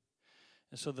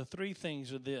 And so the three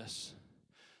things are this: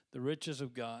 the riches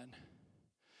of God,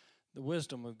 the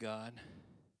wisdom of God,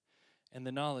 and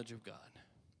the knowledge of God.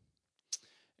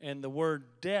 And the word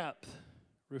depth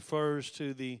refers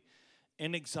to the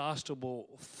inexhaustible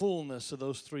fullness of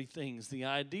those three things. The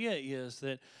idea is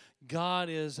that God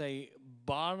is a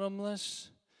bottomless,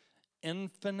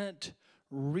 infinite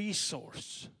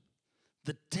resource,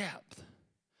 the depth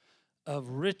of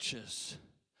riches,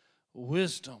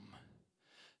 wisdom,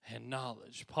 and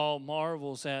knowledge. Paul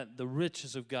marvels at the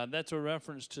riches of God. That's a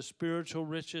reference to spiritual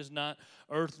riches, not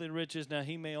earthly riches. Now,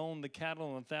 he may own the cattle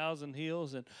on 1,000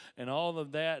 hills and all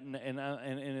of that, and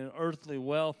in earthly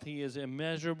wealth, he is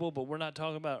immeasurable, but we're not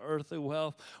talking about earthly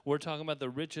wealth. We're talking about the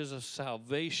riches of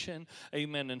salvation,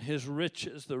 amen, and his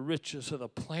riches, the riches of the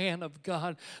plan of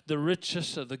God, the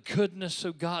riches of the goodness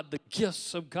of God, the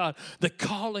gifts of God, the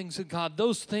callings of God.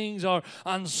 Those things are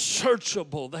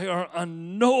unsearchable. They are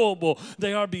unknowable.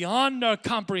 They are beyond our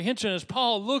comprehension, as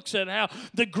Paul looks at how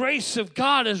the grace of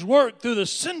God has worked through the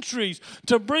centuries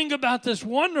to bring about this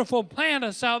wonderful plan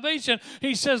of salvation.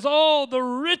 He says, oh, the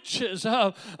riches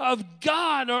of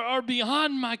God are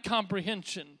beyond my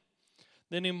comprehension.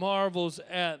 Then he marvels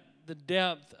at the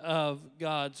depth of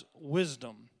God's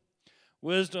wisdom.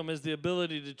 Wisdom is the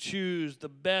ability to choose the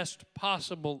best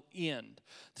possible end,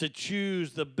 to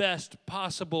choose the best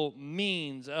possible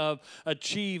means of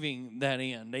achieving that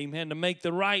end. Amen. To make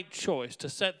the right choice, to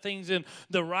set things in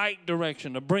the right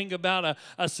direction, to bring about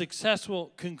a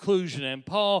successful conclusion. And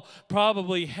Paul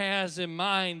probably has in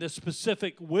mind the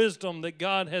specific wisdom that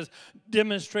God has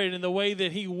demonstrated in the way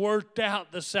that he worked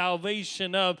out the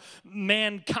salvation of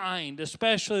mankind,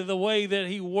 especially the way that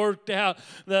he worked out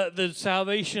the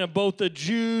salvation of both the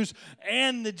Jews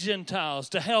and the Gentiles,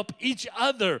 to help each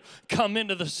other come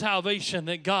into the salvation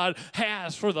that God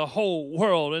has for the whole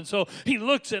world. And so he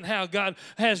looks at how God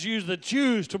has used the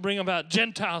Jews to bring about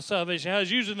Gentile salvation, how he's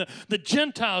using the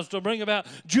Gentiles to bring about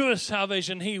Jewish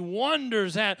salvation. He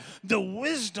wonders at the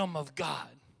wisdom of God.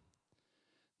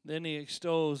 Then he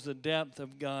extols the depth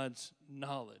of God's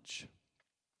knowledge.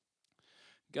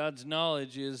 God's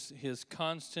knowledge is his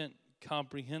constant,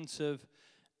 comprehensive,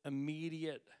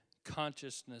 immediate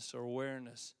consciousness or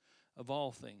awareness of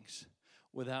all things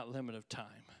without limit of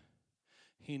time.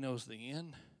 He knows the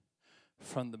end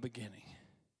from the beginning.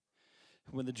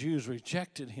 When the Jews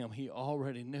rejected him, he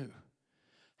already knew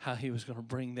how he was going to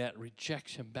bring that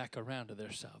rejection back around to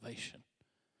their salvation.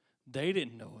 They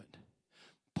didn't know it.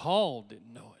 Paul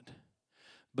didn't know it.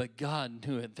 But God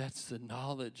knew it. That's the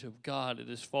knowledge of God. It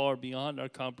is far beyond our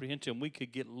comprehension. We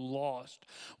could get lost.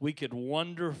 We could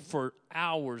wonder for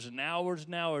hours and hours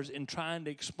and hours in trying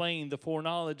to explain the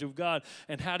foreknowledge of God.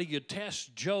 And how do you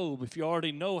test Job if you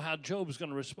already know how Job is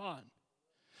going to respond?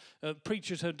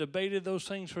 Preachers have debated those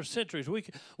things for centuries.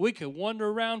 We could wander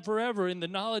around forever in the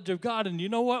knowledge of God, and you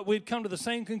know what? We'd come to the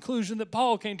same conclusion that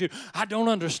Paul came to. I don't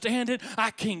understand it.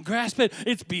 I can't grasp it.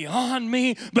 It's beyond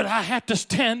me, but I have to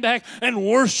stand back and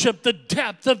worship the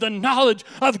depth of the knowledge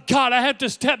of God. I have to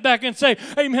step back and say,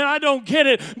 amen, I don't get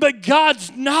it, but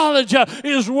God's knowledge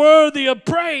is worthy of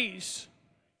praise.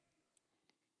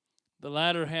 The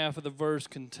latter half of the verse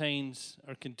contains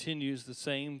or continues the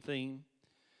same theme.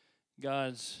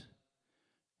 it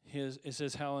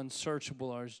says how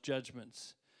unsearchable are his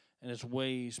judgments and his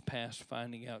ways past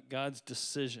finding out. God's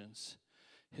decisions,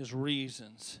 his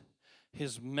reasons,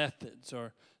 his methods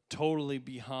are totally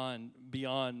beyond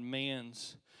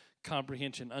man's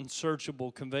comprehension.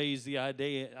 Unsearchable conveys the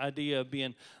idea of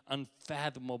being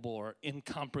unfathomable or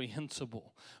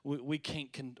incomprehensible. We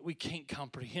can't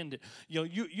comprehend it.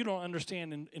 You don't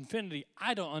understand infinity.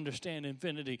 I don't understand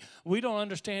infinity. We don't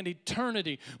understand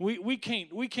eternity. We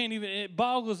can't even. It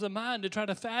boggles the mind to try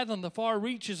to fathom the far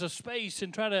reaches of space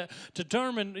and try to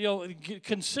determine,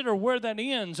 consider where that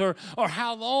ends or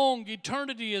how long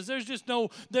eternity is. There's no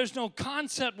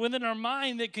concept within our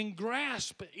mind that can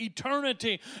grasp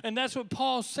eternity. And that's what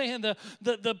Paul's saying,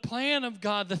 the plan of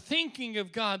God, the thinking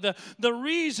of God, the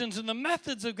reasons and the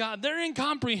methods of God, they're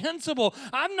incomprehensible.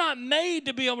 I'm not made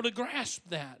to be able to grasp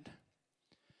that.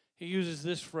 He uses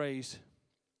this phrase,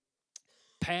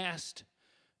 past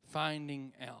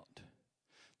finding out.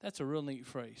 That's a real neat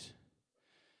phrase.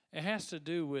 It has to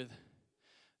do with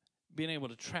being able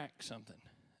to track something.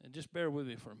 And just bear with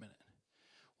me for a minute.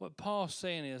 What Paul's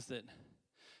saying is that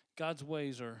God's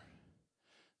ways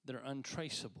they're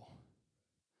untraceable.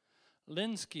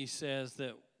 Linsky says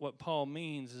that what Paul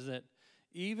means is that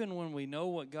even when we know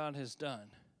what God has done,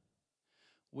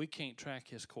 we can't track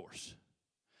his course.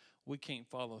 We can't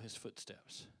follow his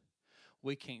footsteps.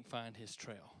 We can't find his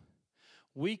trail.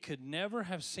 We could never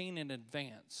have seen in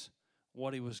advance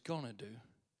what he was going to do.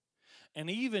 And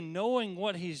even knowing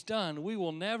what he's done, we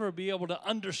will never be able to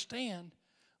understand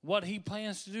what he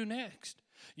plans to do next.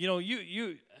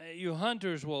 You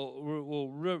hunters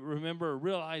will remember or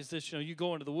realize this. You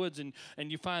go into the woods and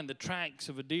you find the tracks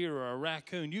of a deer or a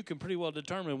raccoon. You can pretty well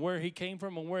determine where he came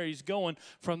from and where he's going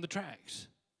from the tracks.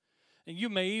 And you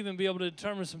may even be able to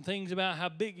determine some things about how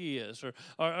big he is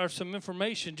or some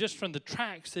information just from the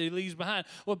tracks that he leaves behind.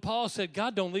 Well, Paul said,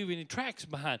 God don't leave any tracks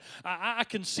behind. I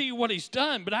can see what he's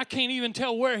done, but I can't even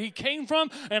tell where he came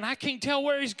from, and I can't tell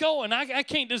where he's going. I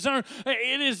can't discern.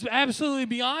 It is absolutely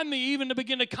beyond me even to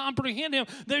begin to comprehend him.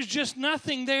 There's just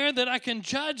nothing there that I can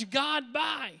judge God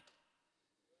by.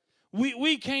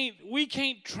 We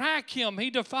can't track him. He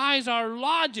defies our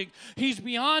logic. He's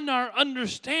beyond our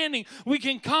understanding. We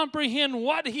can comprehend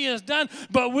what he has done,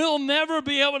 but we'll never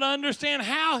be able to understand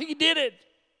how he did it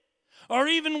or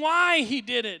even why he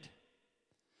did it.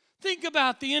 Think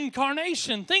about the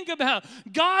incarnation. Think about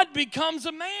God becomes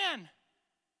a man.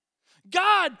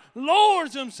 God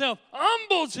lowers himself,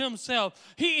 humbles himself.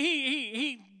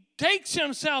 He takes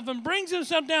himself and brings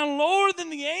himself down lower than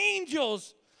the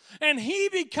angels. And he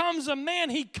becomes a man.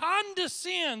 He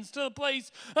condescends to the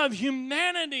place of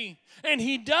humanity. And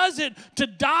he does it to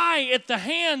die at the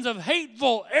hands of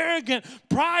hateful, arrogant,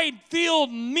 pride-filled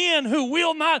men who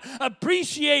will not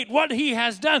appreciate what he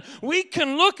has done. We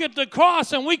can look at the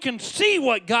cross and we can see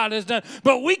what God has done,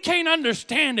 but we can't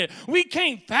understand it. We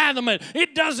can't fathom it.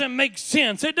 It doesn't make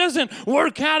sense. It doesn't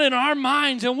work out in our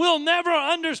minds, and we'll never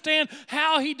understand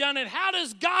how he done it. How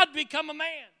does God become a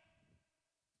man?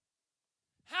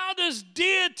 How does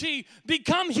deity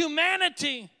become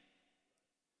humanity?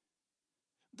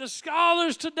 The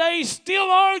scholars today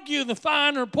still argue the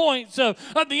finer points of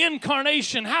the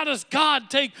incarnation. How does God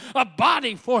take a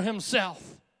body for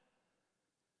himself?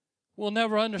 We'll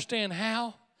never understand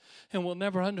how, and we'll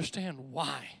never understand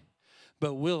why.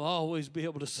 But we'll always be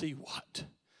able to see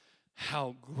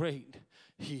how great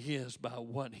he is by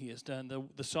what he has done.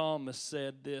 The psalmist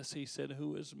said this. He said,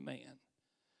 "Who is man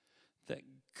that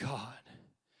God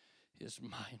is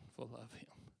mindful of him?"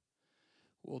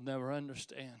 We'll never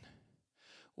understand.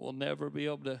 We'll never be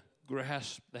able to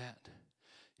grasp that.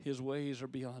 His ways are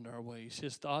beyond our ways.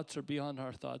 His thoughts are beyond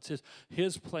our thoughts.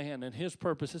 His plan and his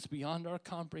purpose is beyond our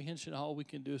comprehension. All we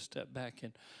can do is step back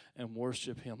and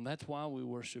worship him. That's why we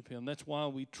worship him. That's why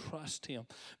we trust him,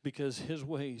 because his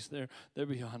ways, they're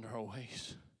beyond our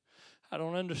ways. I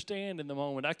don't understand in the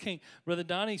moment. I can't, Brother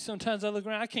Donnie, sometimes I look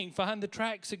around, I can't find the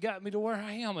tracks that got me to where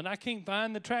I am, and I can't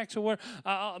find the tracks of where,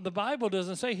 the Bible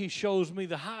doesn't say he shows me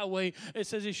the highway. It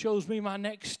says he shows me my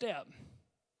next step.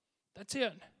 That's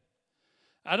it.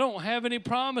 I don't have any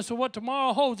promise of what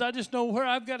tomorrow holds. I just know where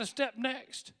I've got to step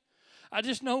next. I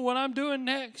just know what I'm doing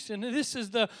next. And this is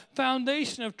the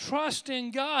foundation of trust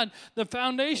in God. The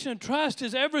foundation of trust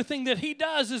is everything that he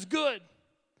does is good.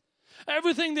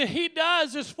 Everything that he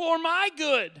does is for my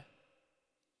good.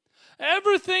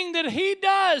 Everything that he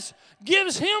does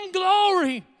gives him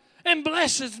glory and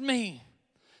blesses me.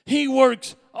 He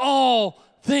works all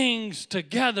things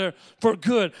together for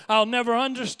good. I'll never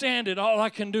understand it. All I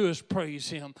can do is praise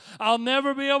him. I'll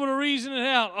never be able to reason it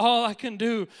out. All I can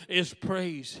do is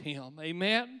praise him.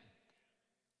 Amen?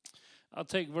 I'll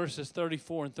take verses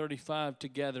 34 and 35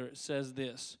 together. It says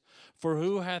this, "For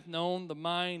who hath known the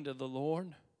mind of the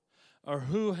Lord? Or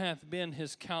who hath been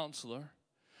his counselor?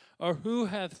 Or who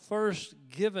hath first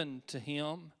given to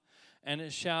him, and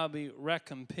it shall be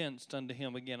recompensed unto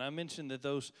him?" Again, I mentioned that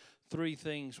those three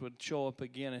things would show up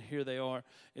again, and here they are.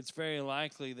 It's very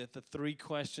likely that the three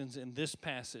questions in this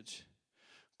passage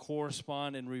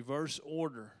correspond in reverse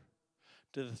order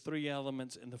to the three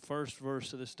elements in the first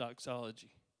verse of this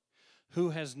doxology.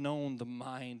 Who has known the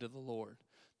mind of the Lord?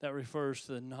 That refers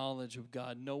to the knowledge of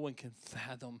God. No one can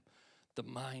fathom the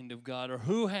mind of God. Or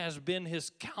who has been his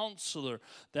counselor?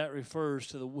 That refers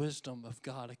to the wisdom of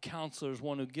God. A counselor is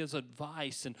one who gives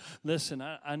advice. And listen,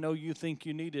 I know you think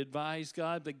you need advice,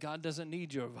 God, but God doesn't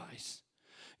need your advice.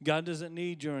 God doesn't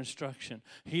need your instruction.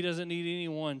 He doesn't need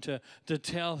anyone to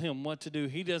tell him what to do.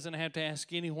 He doesn't have to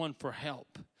ask anyone for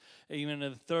help. Amen.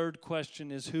 And the third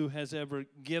question is, who has ever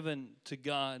given to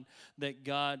God that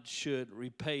God should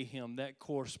repay him? That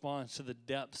corresponds to the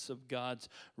depths of God's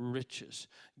riches.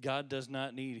 God does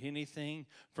not need anything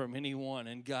from anyone,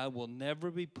 and God will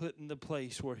never be put in the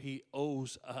place where he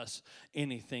owes us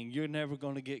anything. You're never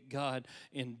going to get God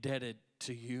indebted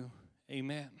to you.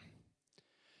 Amen.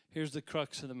 Here's the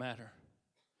crux of the matter.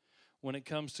 When it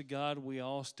comes to God, we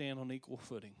all stand on equal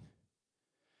footing.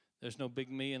 There's no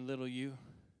big me and little you.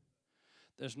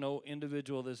 There's no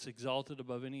individual that's exalted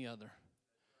above any other.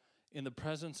 In the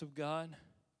presence of God,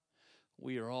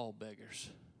 we are all beggars.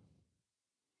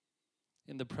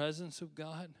 In the presence of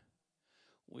God,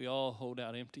 we all hold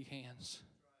out empty hands.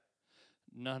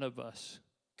 None of us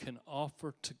can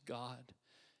offer to God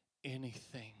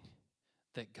anything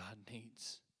that God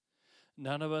needs.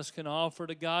 None of us can offer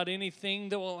to God anything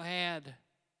that will add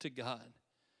to God.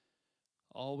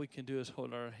 All we can do is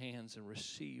hold our hands and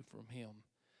receive from him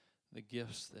the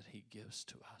gifts that he gives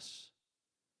to us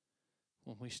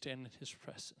when we stand in his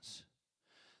presence.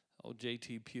 Old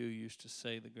J.T. Pugh used to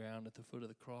say the ground at the foot of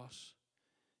the cross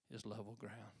is level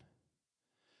ground.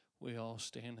 We all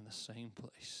stand in the same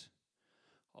place.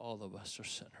 All of us are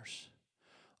sinners.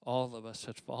 All of us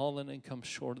have fallen and come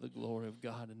short of the glory of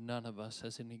God, and none of us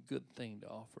has any good thing to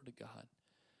offer to God.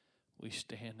 We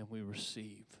stand and we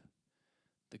receive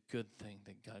the good thing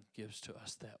that God gives to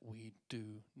us that we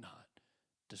do not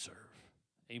deserve.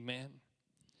 Amen.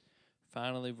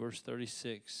 Finally, verse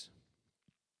 36.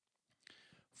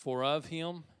 "For of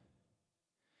him,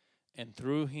 and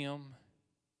through him,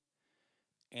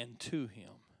 and to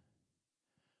him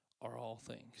are all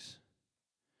things,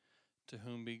 to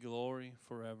whom be glory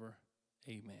forever.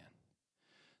 Amen."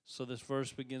 So this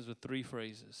verse begins with three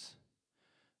phrases.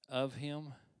 Of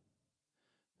him,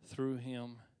 through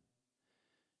him,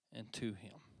 and to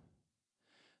him.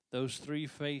 Those three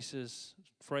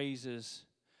phrases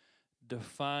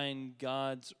define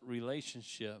God's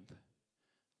relationship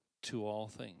to all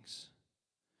things.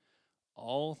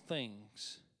 All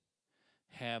things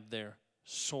have their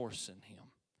source in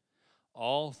him.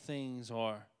 All things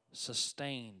are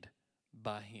sustained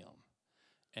by him.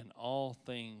 And all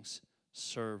things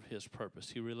serve his purpose.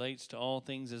 He relates to all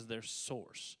things as their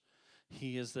source.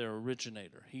 He is their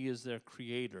originator. He is their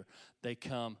creator. They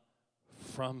come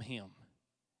from him.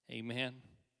 Amen.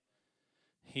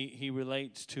 He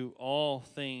relates to all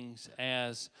things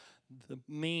as the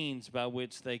means by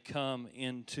which they come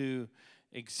into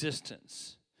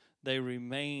existence. They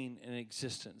remain in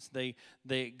existence. They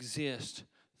exist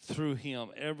through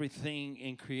him. Everything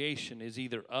in creation is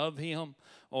either of him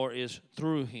or is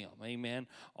through him. Amen.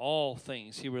 All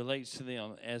things, he relates to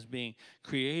them as being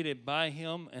created by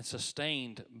him and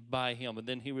sustained by him. And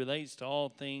then he relates to all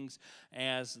things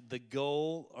as the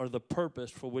goal or the purpose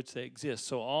for which they exist.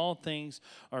 So all things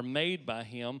are made by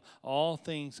him, all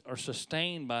things are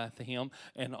sustained by him,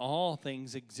 and all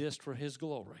things exist for his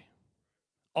glory.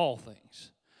 All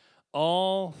things.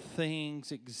 All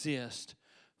things exist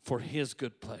for his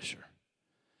good pleasure.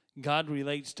 God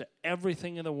relates to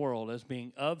everything in the world as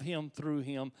being of him, through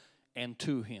him, and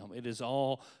to him. It is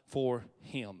all for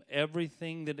him.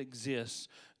 Everything that exists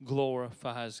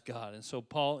glorifies God. And so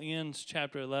Paul ends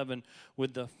chapter 11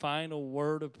 with the final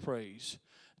word of praise.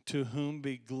 To whom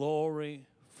be glory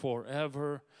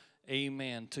forever.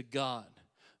 Amen. To God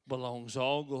belongs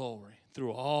all glory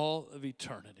through all of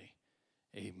eternity.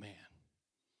 Amen.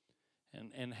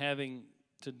 And having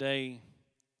today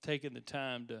taken the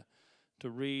time to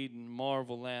read and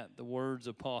marvel at the words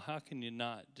of Paul, how can you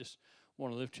not just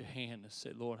want to lift your hand and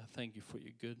say, Lord, I thank you for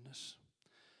your goodness.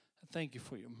 I thank you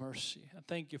for your mercy. I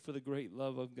thank you for the great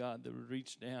love of God that would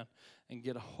reach down and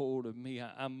get a hold of me.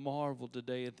 I marvel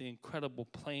today at the incredible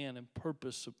plan and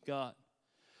purpose of God.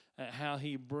 how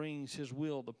He brings His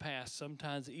will to pass,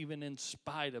 sometimes even in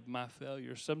spite of my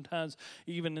failures, sometimes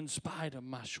even in spite of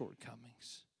my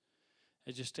shortcomings.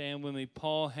 As you stand with me,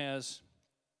 Paul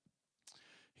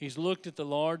he's looked at the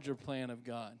larger plan of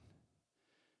God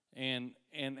and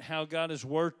how God has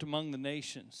worked among the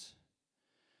nations.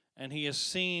 And he has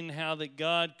seen how that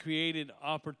God created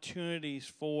opportunities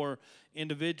for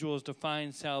individuals to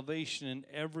find salvation in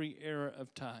every era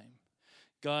of time.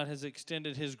 God has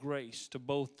extended His grace to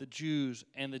both the Jews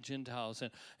and the Gentiles.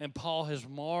 And Paul has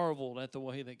marveled at the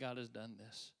way that God has done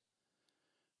this.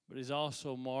 But he's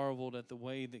also marveled at the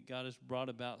way that God has brought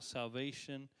about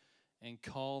salvation and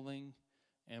calling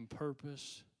and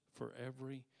purpose for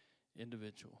every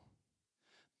individual.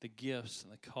 The gifts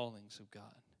and the callings of God.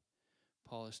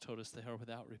 Paul has told us they are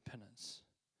without repentance.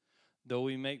 Though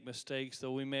we make mistakes,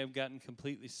 though we may have gotten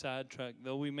completely sidetracked,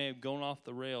 though we may have gone off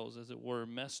the rails, as it were,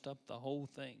 messed up the whole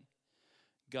thing,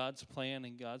 God's plan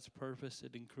and God's purpose,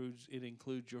 it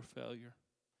includes your failure.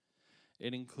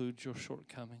 It includes your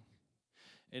shortcoming.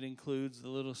 It includes the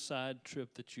little side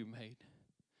trip that you made.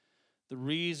 The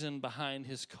reason behind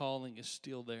His calling is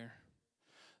still there.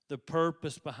 The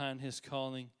purpose behind His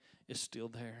calling is still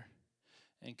there.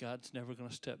 And God's never going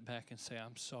to step back and say,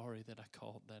 I'm sorry that I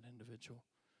called that individual.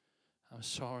 I'm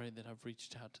sorry that I've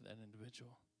reached out to that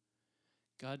individual.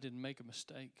 God didn't make a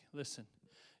mistake. Listen,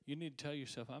 you need to tell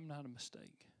yourself, I'm not a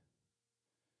mistake.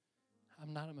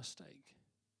 I'm not a mistake.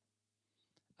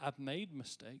 I've made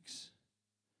mistakes,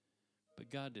 but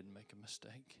God didn't make a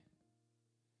mistake.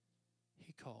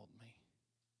 He called me.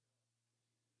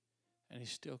 And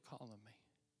He's still calling me.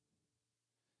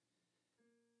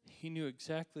 He knew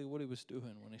exactly what He was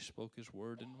doing when He spoke His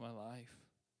word into my life.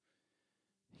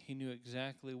 He knew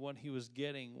exactly what He was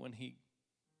getting when He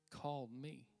called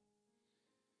me.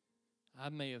 I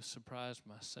may have surprised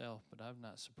myself, but I've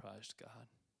not surprised God.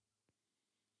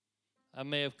 I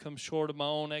may have come short of my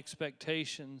own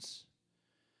expectations.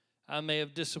 I may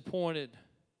have disappointed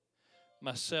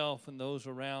myself and those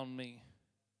around me.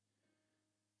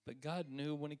 But God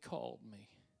knew when He called me.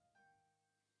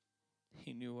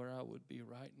 He knew where I would be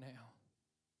right now.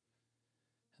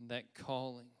 And that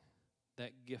calling,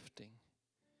 that gifting,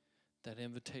 that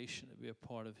invitation to be a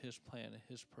part of His plan and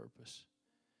His purpose,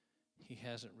 He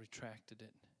hasn't retracted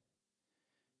it.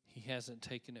 He hasn't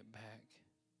taken it back.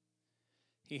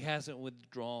 He hasn't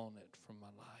withdrawn it from my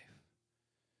life.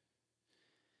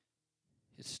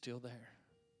 It's still there.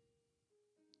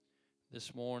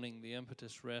 This morning, the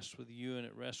impetus rests with you and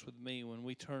it rests with me. When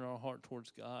we turn our heart towards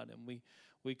God and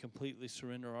we completely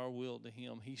surrender our will to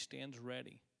Him, He stands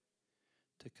ready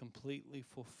to completely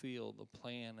fulfill the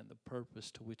plan and the purpose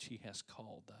to which He has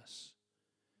called us.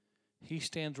 He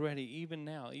stands ready even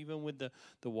now, even with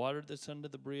the water that's under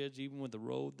the bridge, even with the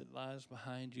road that lies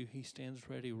behind you. He stands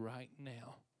ready right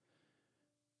now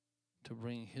to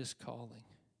bring His calling,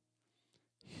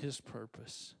 His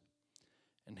purpose,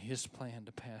 and His plan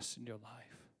to pass in your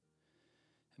life.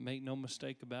 And make no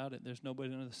mistake about it, there's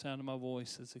nobody under the sound of my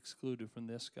voice that's excluded from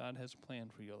this. God has a plan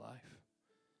for your life.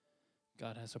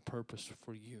 God has a purpose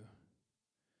for you.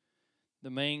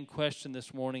 The main question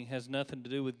this morning has nothing to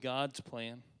do with God's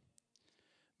plan,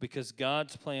 because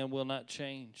God's plan will not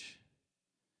change.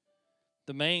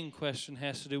 The main question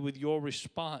has to do with your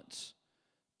response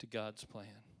to God's plan.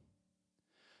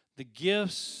 The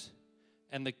gifts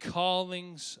and the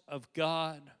callings of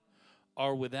God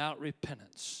are without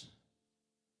repentance.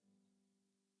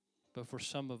 But for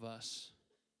some of us,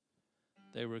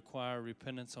 they require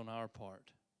repentance on our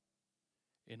part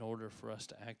in order for us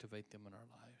to activate them in our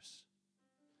lives.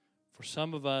 For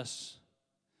some of us,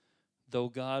 though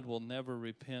God will never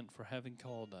repent for having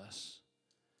called us,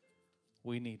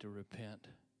 we need to repent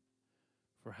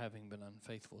for having been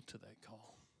unfaithful to that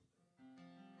call.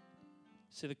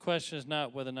 See, the question is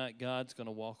not whether or not God's going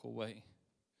to walk away.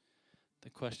 The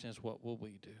question is, what will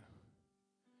we do?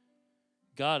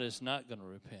 God is not going to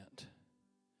repent.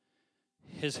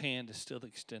 His hand is still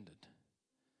extended.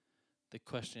 The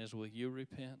question is, will you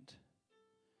repent?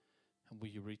 And will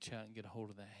you reach out and get a hold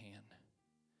of that hand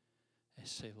and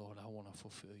say, Lord, I want to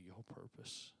fulfill your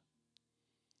purpose.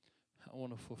 I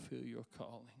want to fulfill your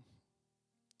calling.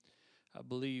 I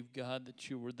believe, God, that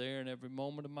you were there in every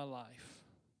moment of my life.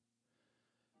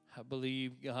 I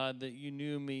believe, God, that you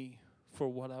knew me for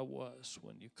what I was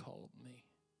when you called me.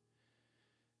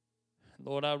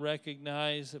 Lord, I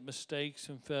recognize that mistakes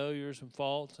and failures and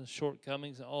faults and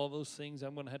shortcomings and all those things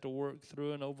I'm going to have to work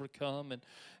through and overcome,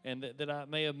 and that I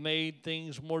may have made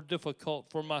things more difficult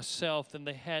for myself than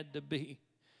they had to be.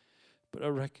 But I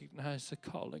recognize the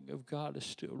calling of God is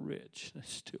still rich and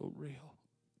it's still real.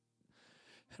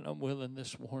 And I'm willing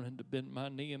this morning to bend my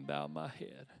knee and bow my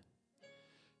head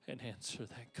and answer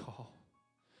that call.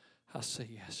 I say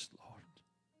yes, Lord.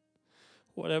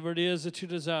 Whatever it is that you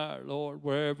desire, Lord,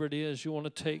 wherever it is you want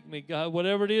to take me, God,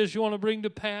 whatever it is you want to bring to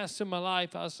pass in my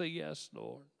life, I say yes,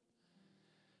 Lord.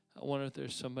 I wonder if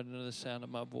there's somebody under the sound of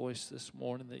my voice this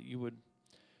morning that you would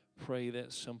pray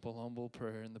that simple, humble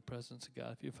prayer in the presence of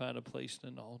God. If you find a place in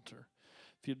an altar,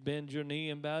 if you'd bend your knee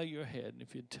and bow your head, and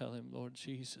if you'd tell him, Lord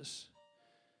Jesus,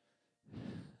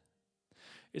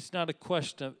 it's not a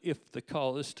question of if the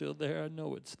call is still there. I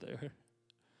know it's there.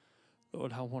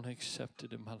 Lord, I want to accept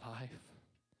it in my life.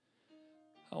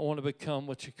 I want to become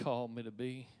what you called me to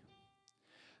be.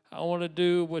 I want to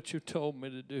do what you told me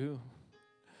to do.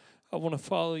 I want to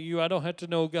follow you. I don't have to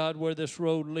know, God, where this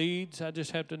road leads. I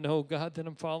just have to know, God, that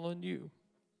I'm following you.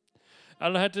 I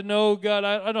don't have to know, God,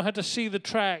 I don't have to see the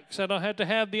tracks. I don't have to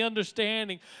have the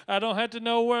understanding. I don't have to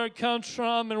know where it comes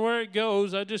from and where it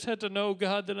goes. I just have to know,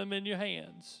 God, that I'm in your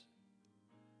hands.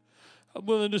 I'm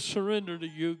willing to surrender to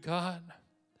you, God.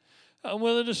 I'm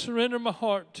willing to surrender my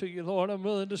heart to you, Lord. I'm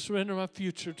willing to surrender my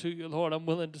future to you, Lord. I'm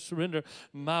willing to surrender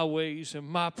my ways and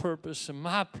my purpose and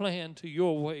my plan to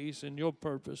your ways and your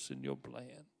purpose and your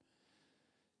plan.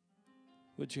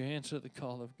 Would you answer the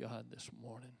call of God this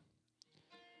morning?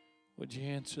 Would you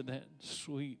answer that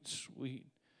sweet, sweet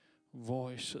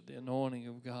voice of the anointing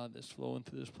of God that's flowing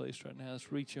through this place right now?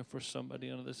 It's reaching for somebody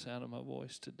under the sound of my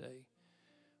voice today.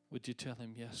 Would you tell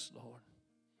him, yes, Lord?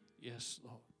 Yes,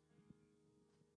 Lord.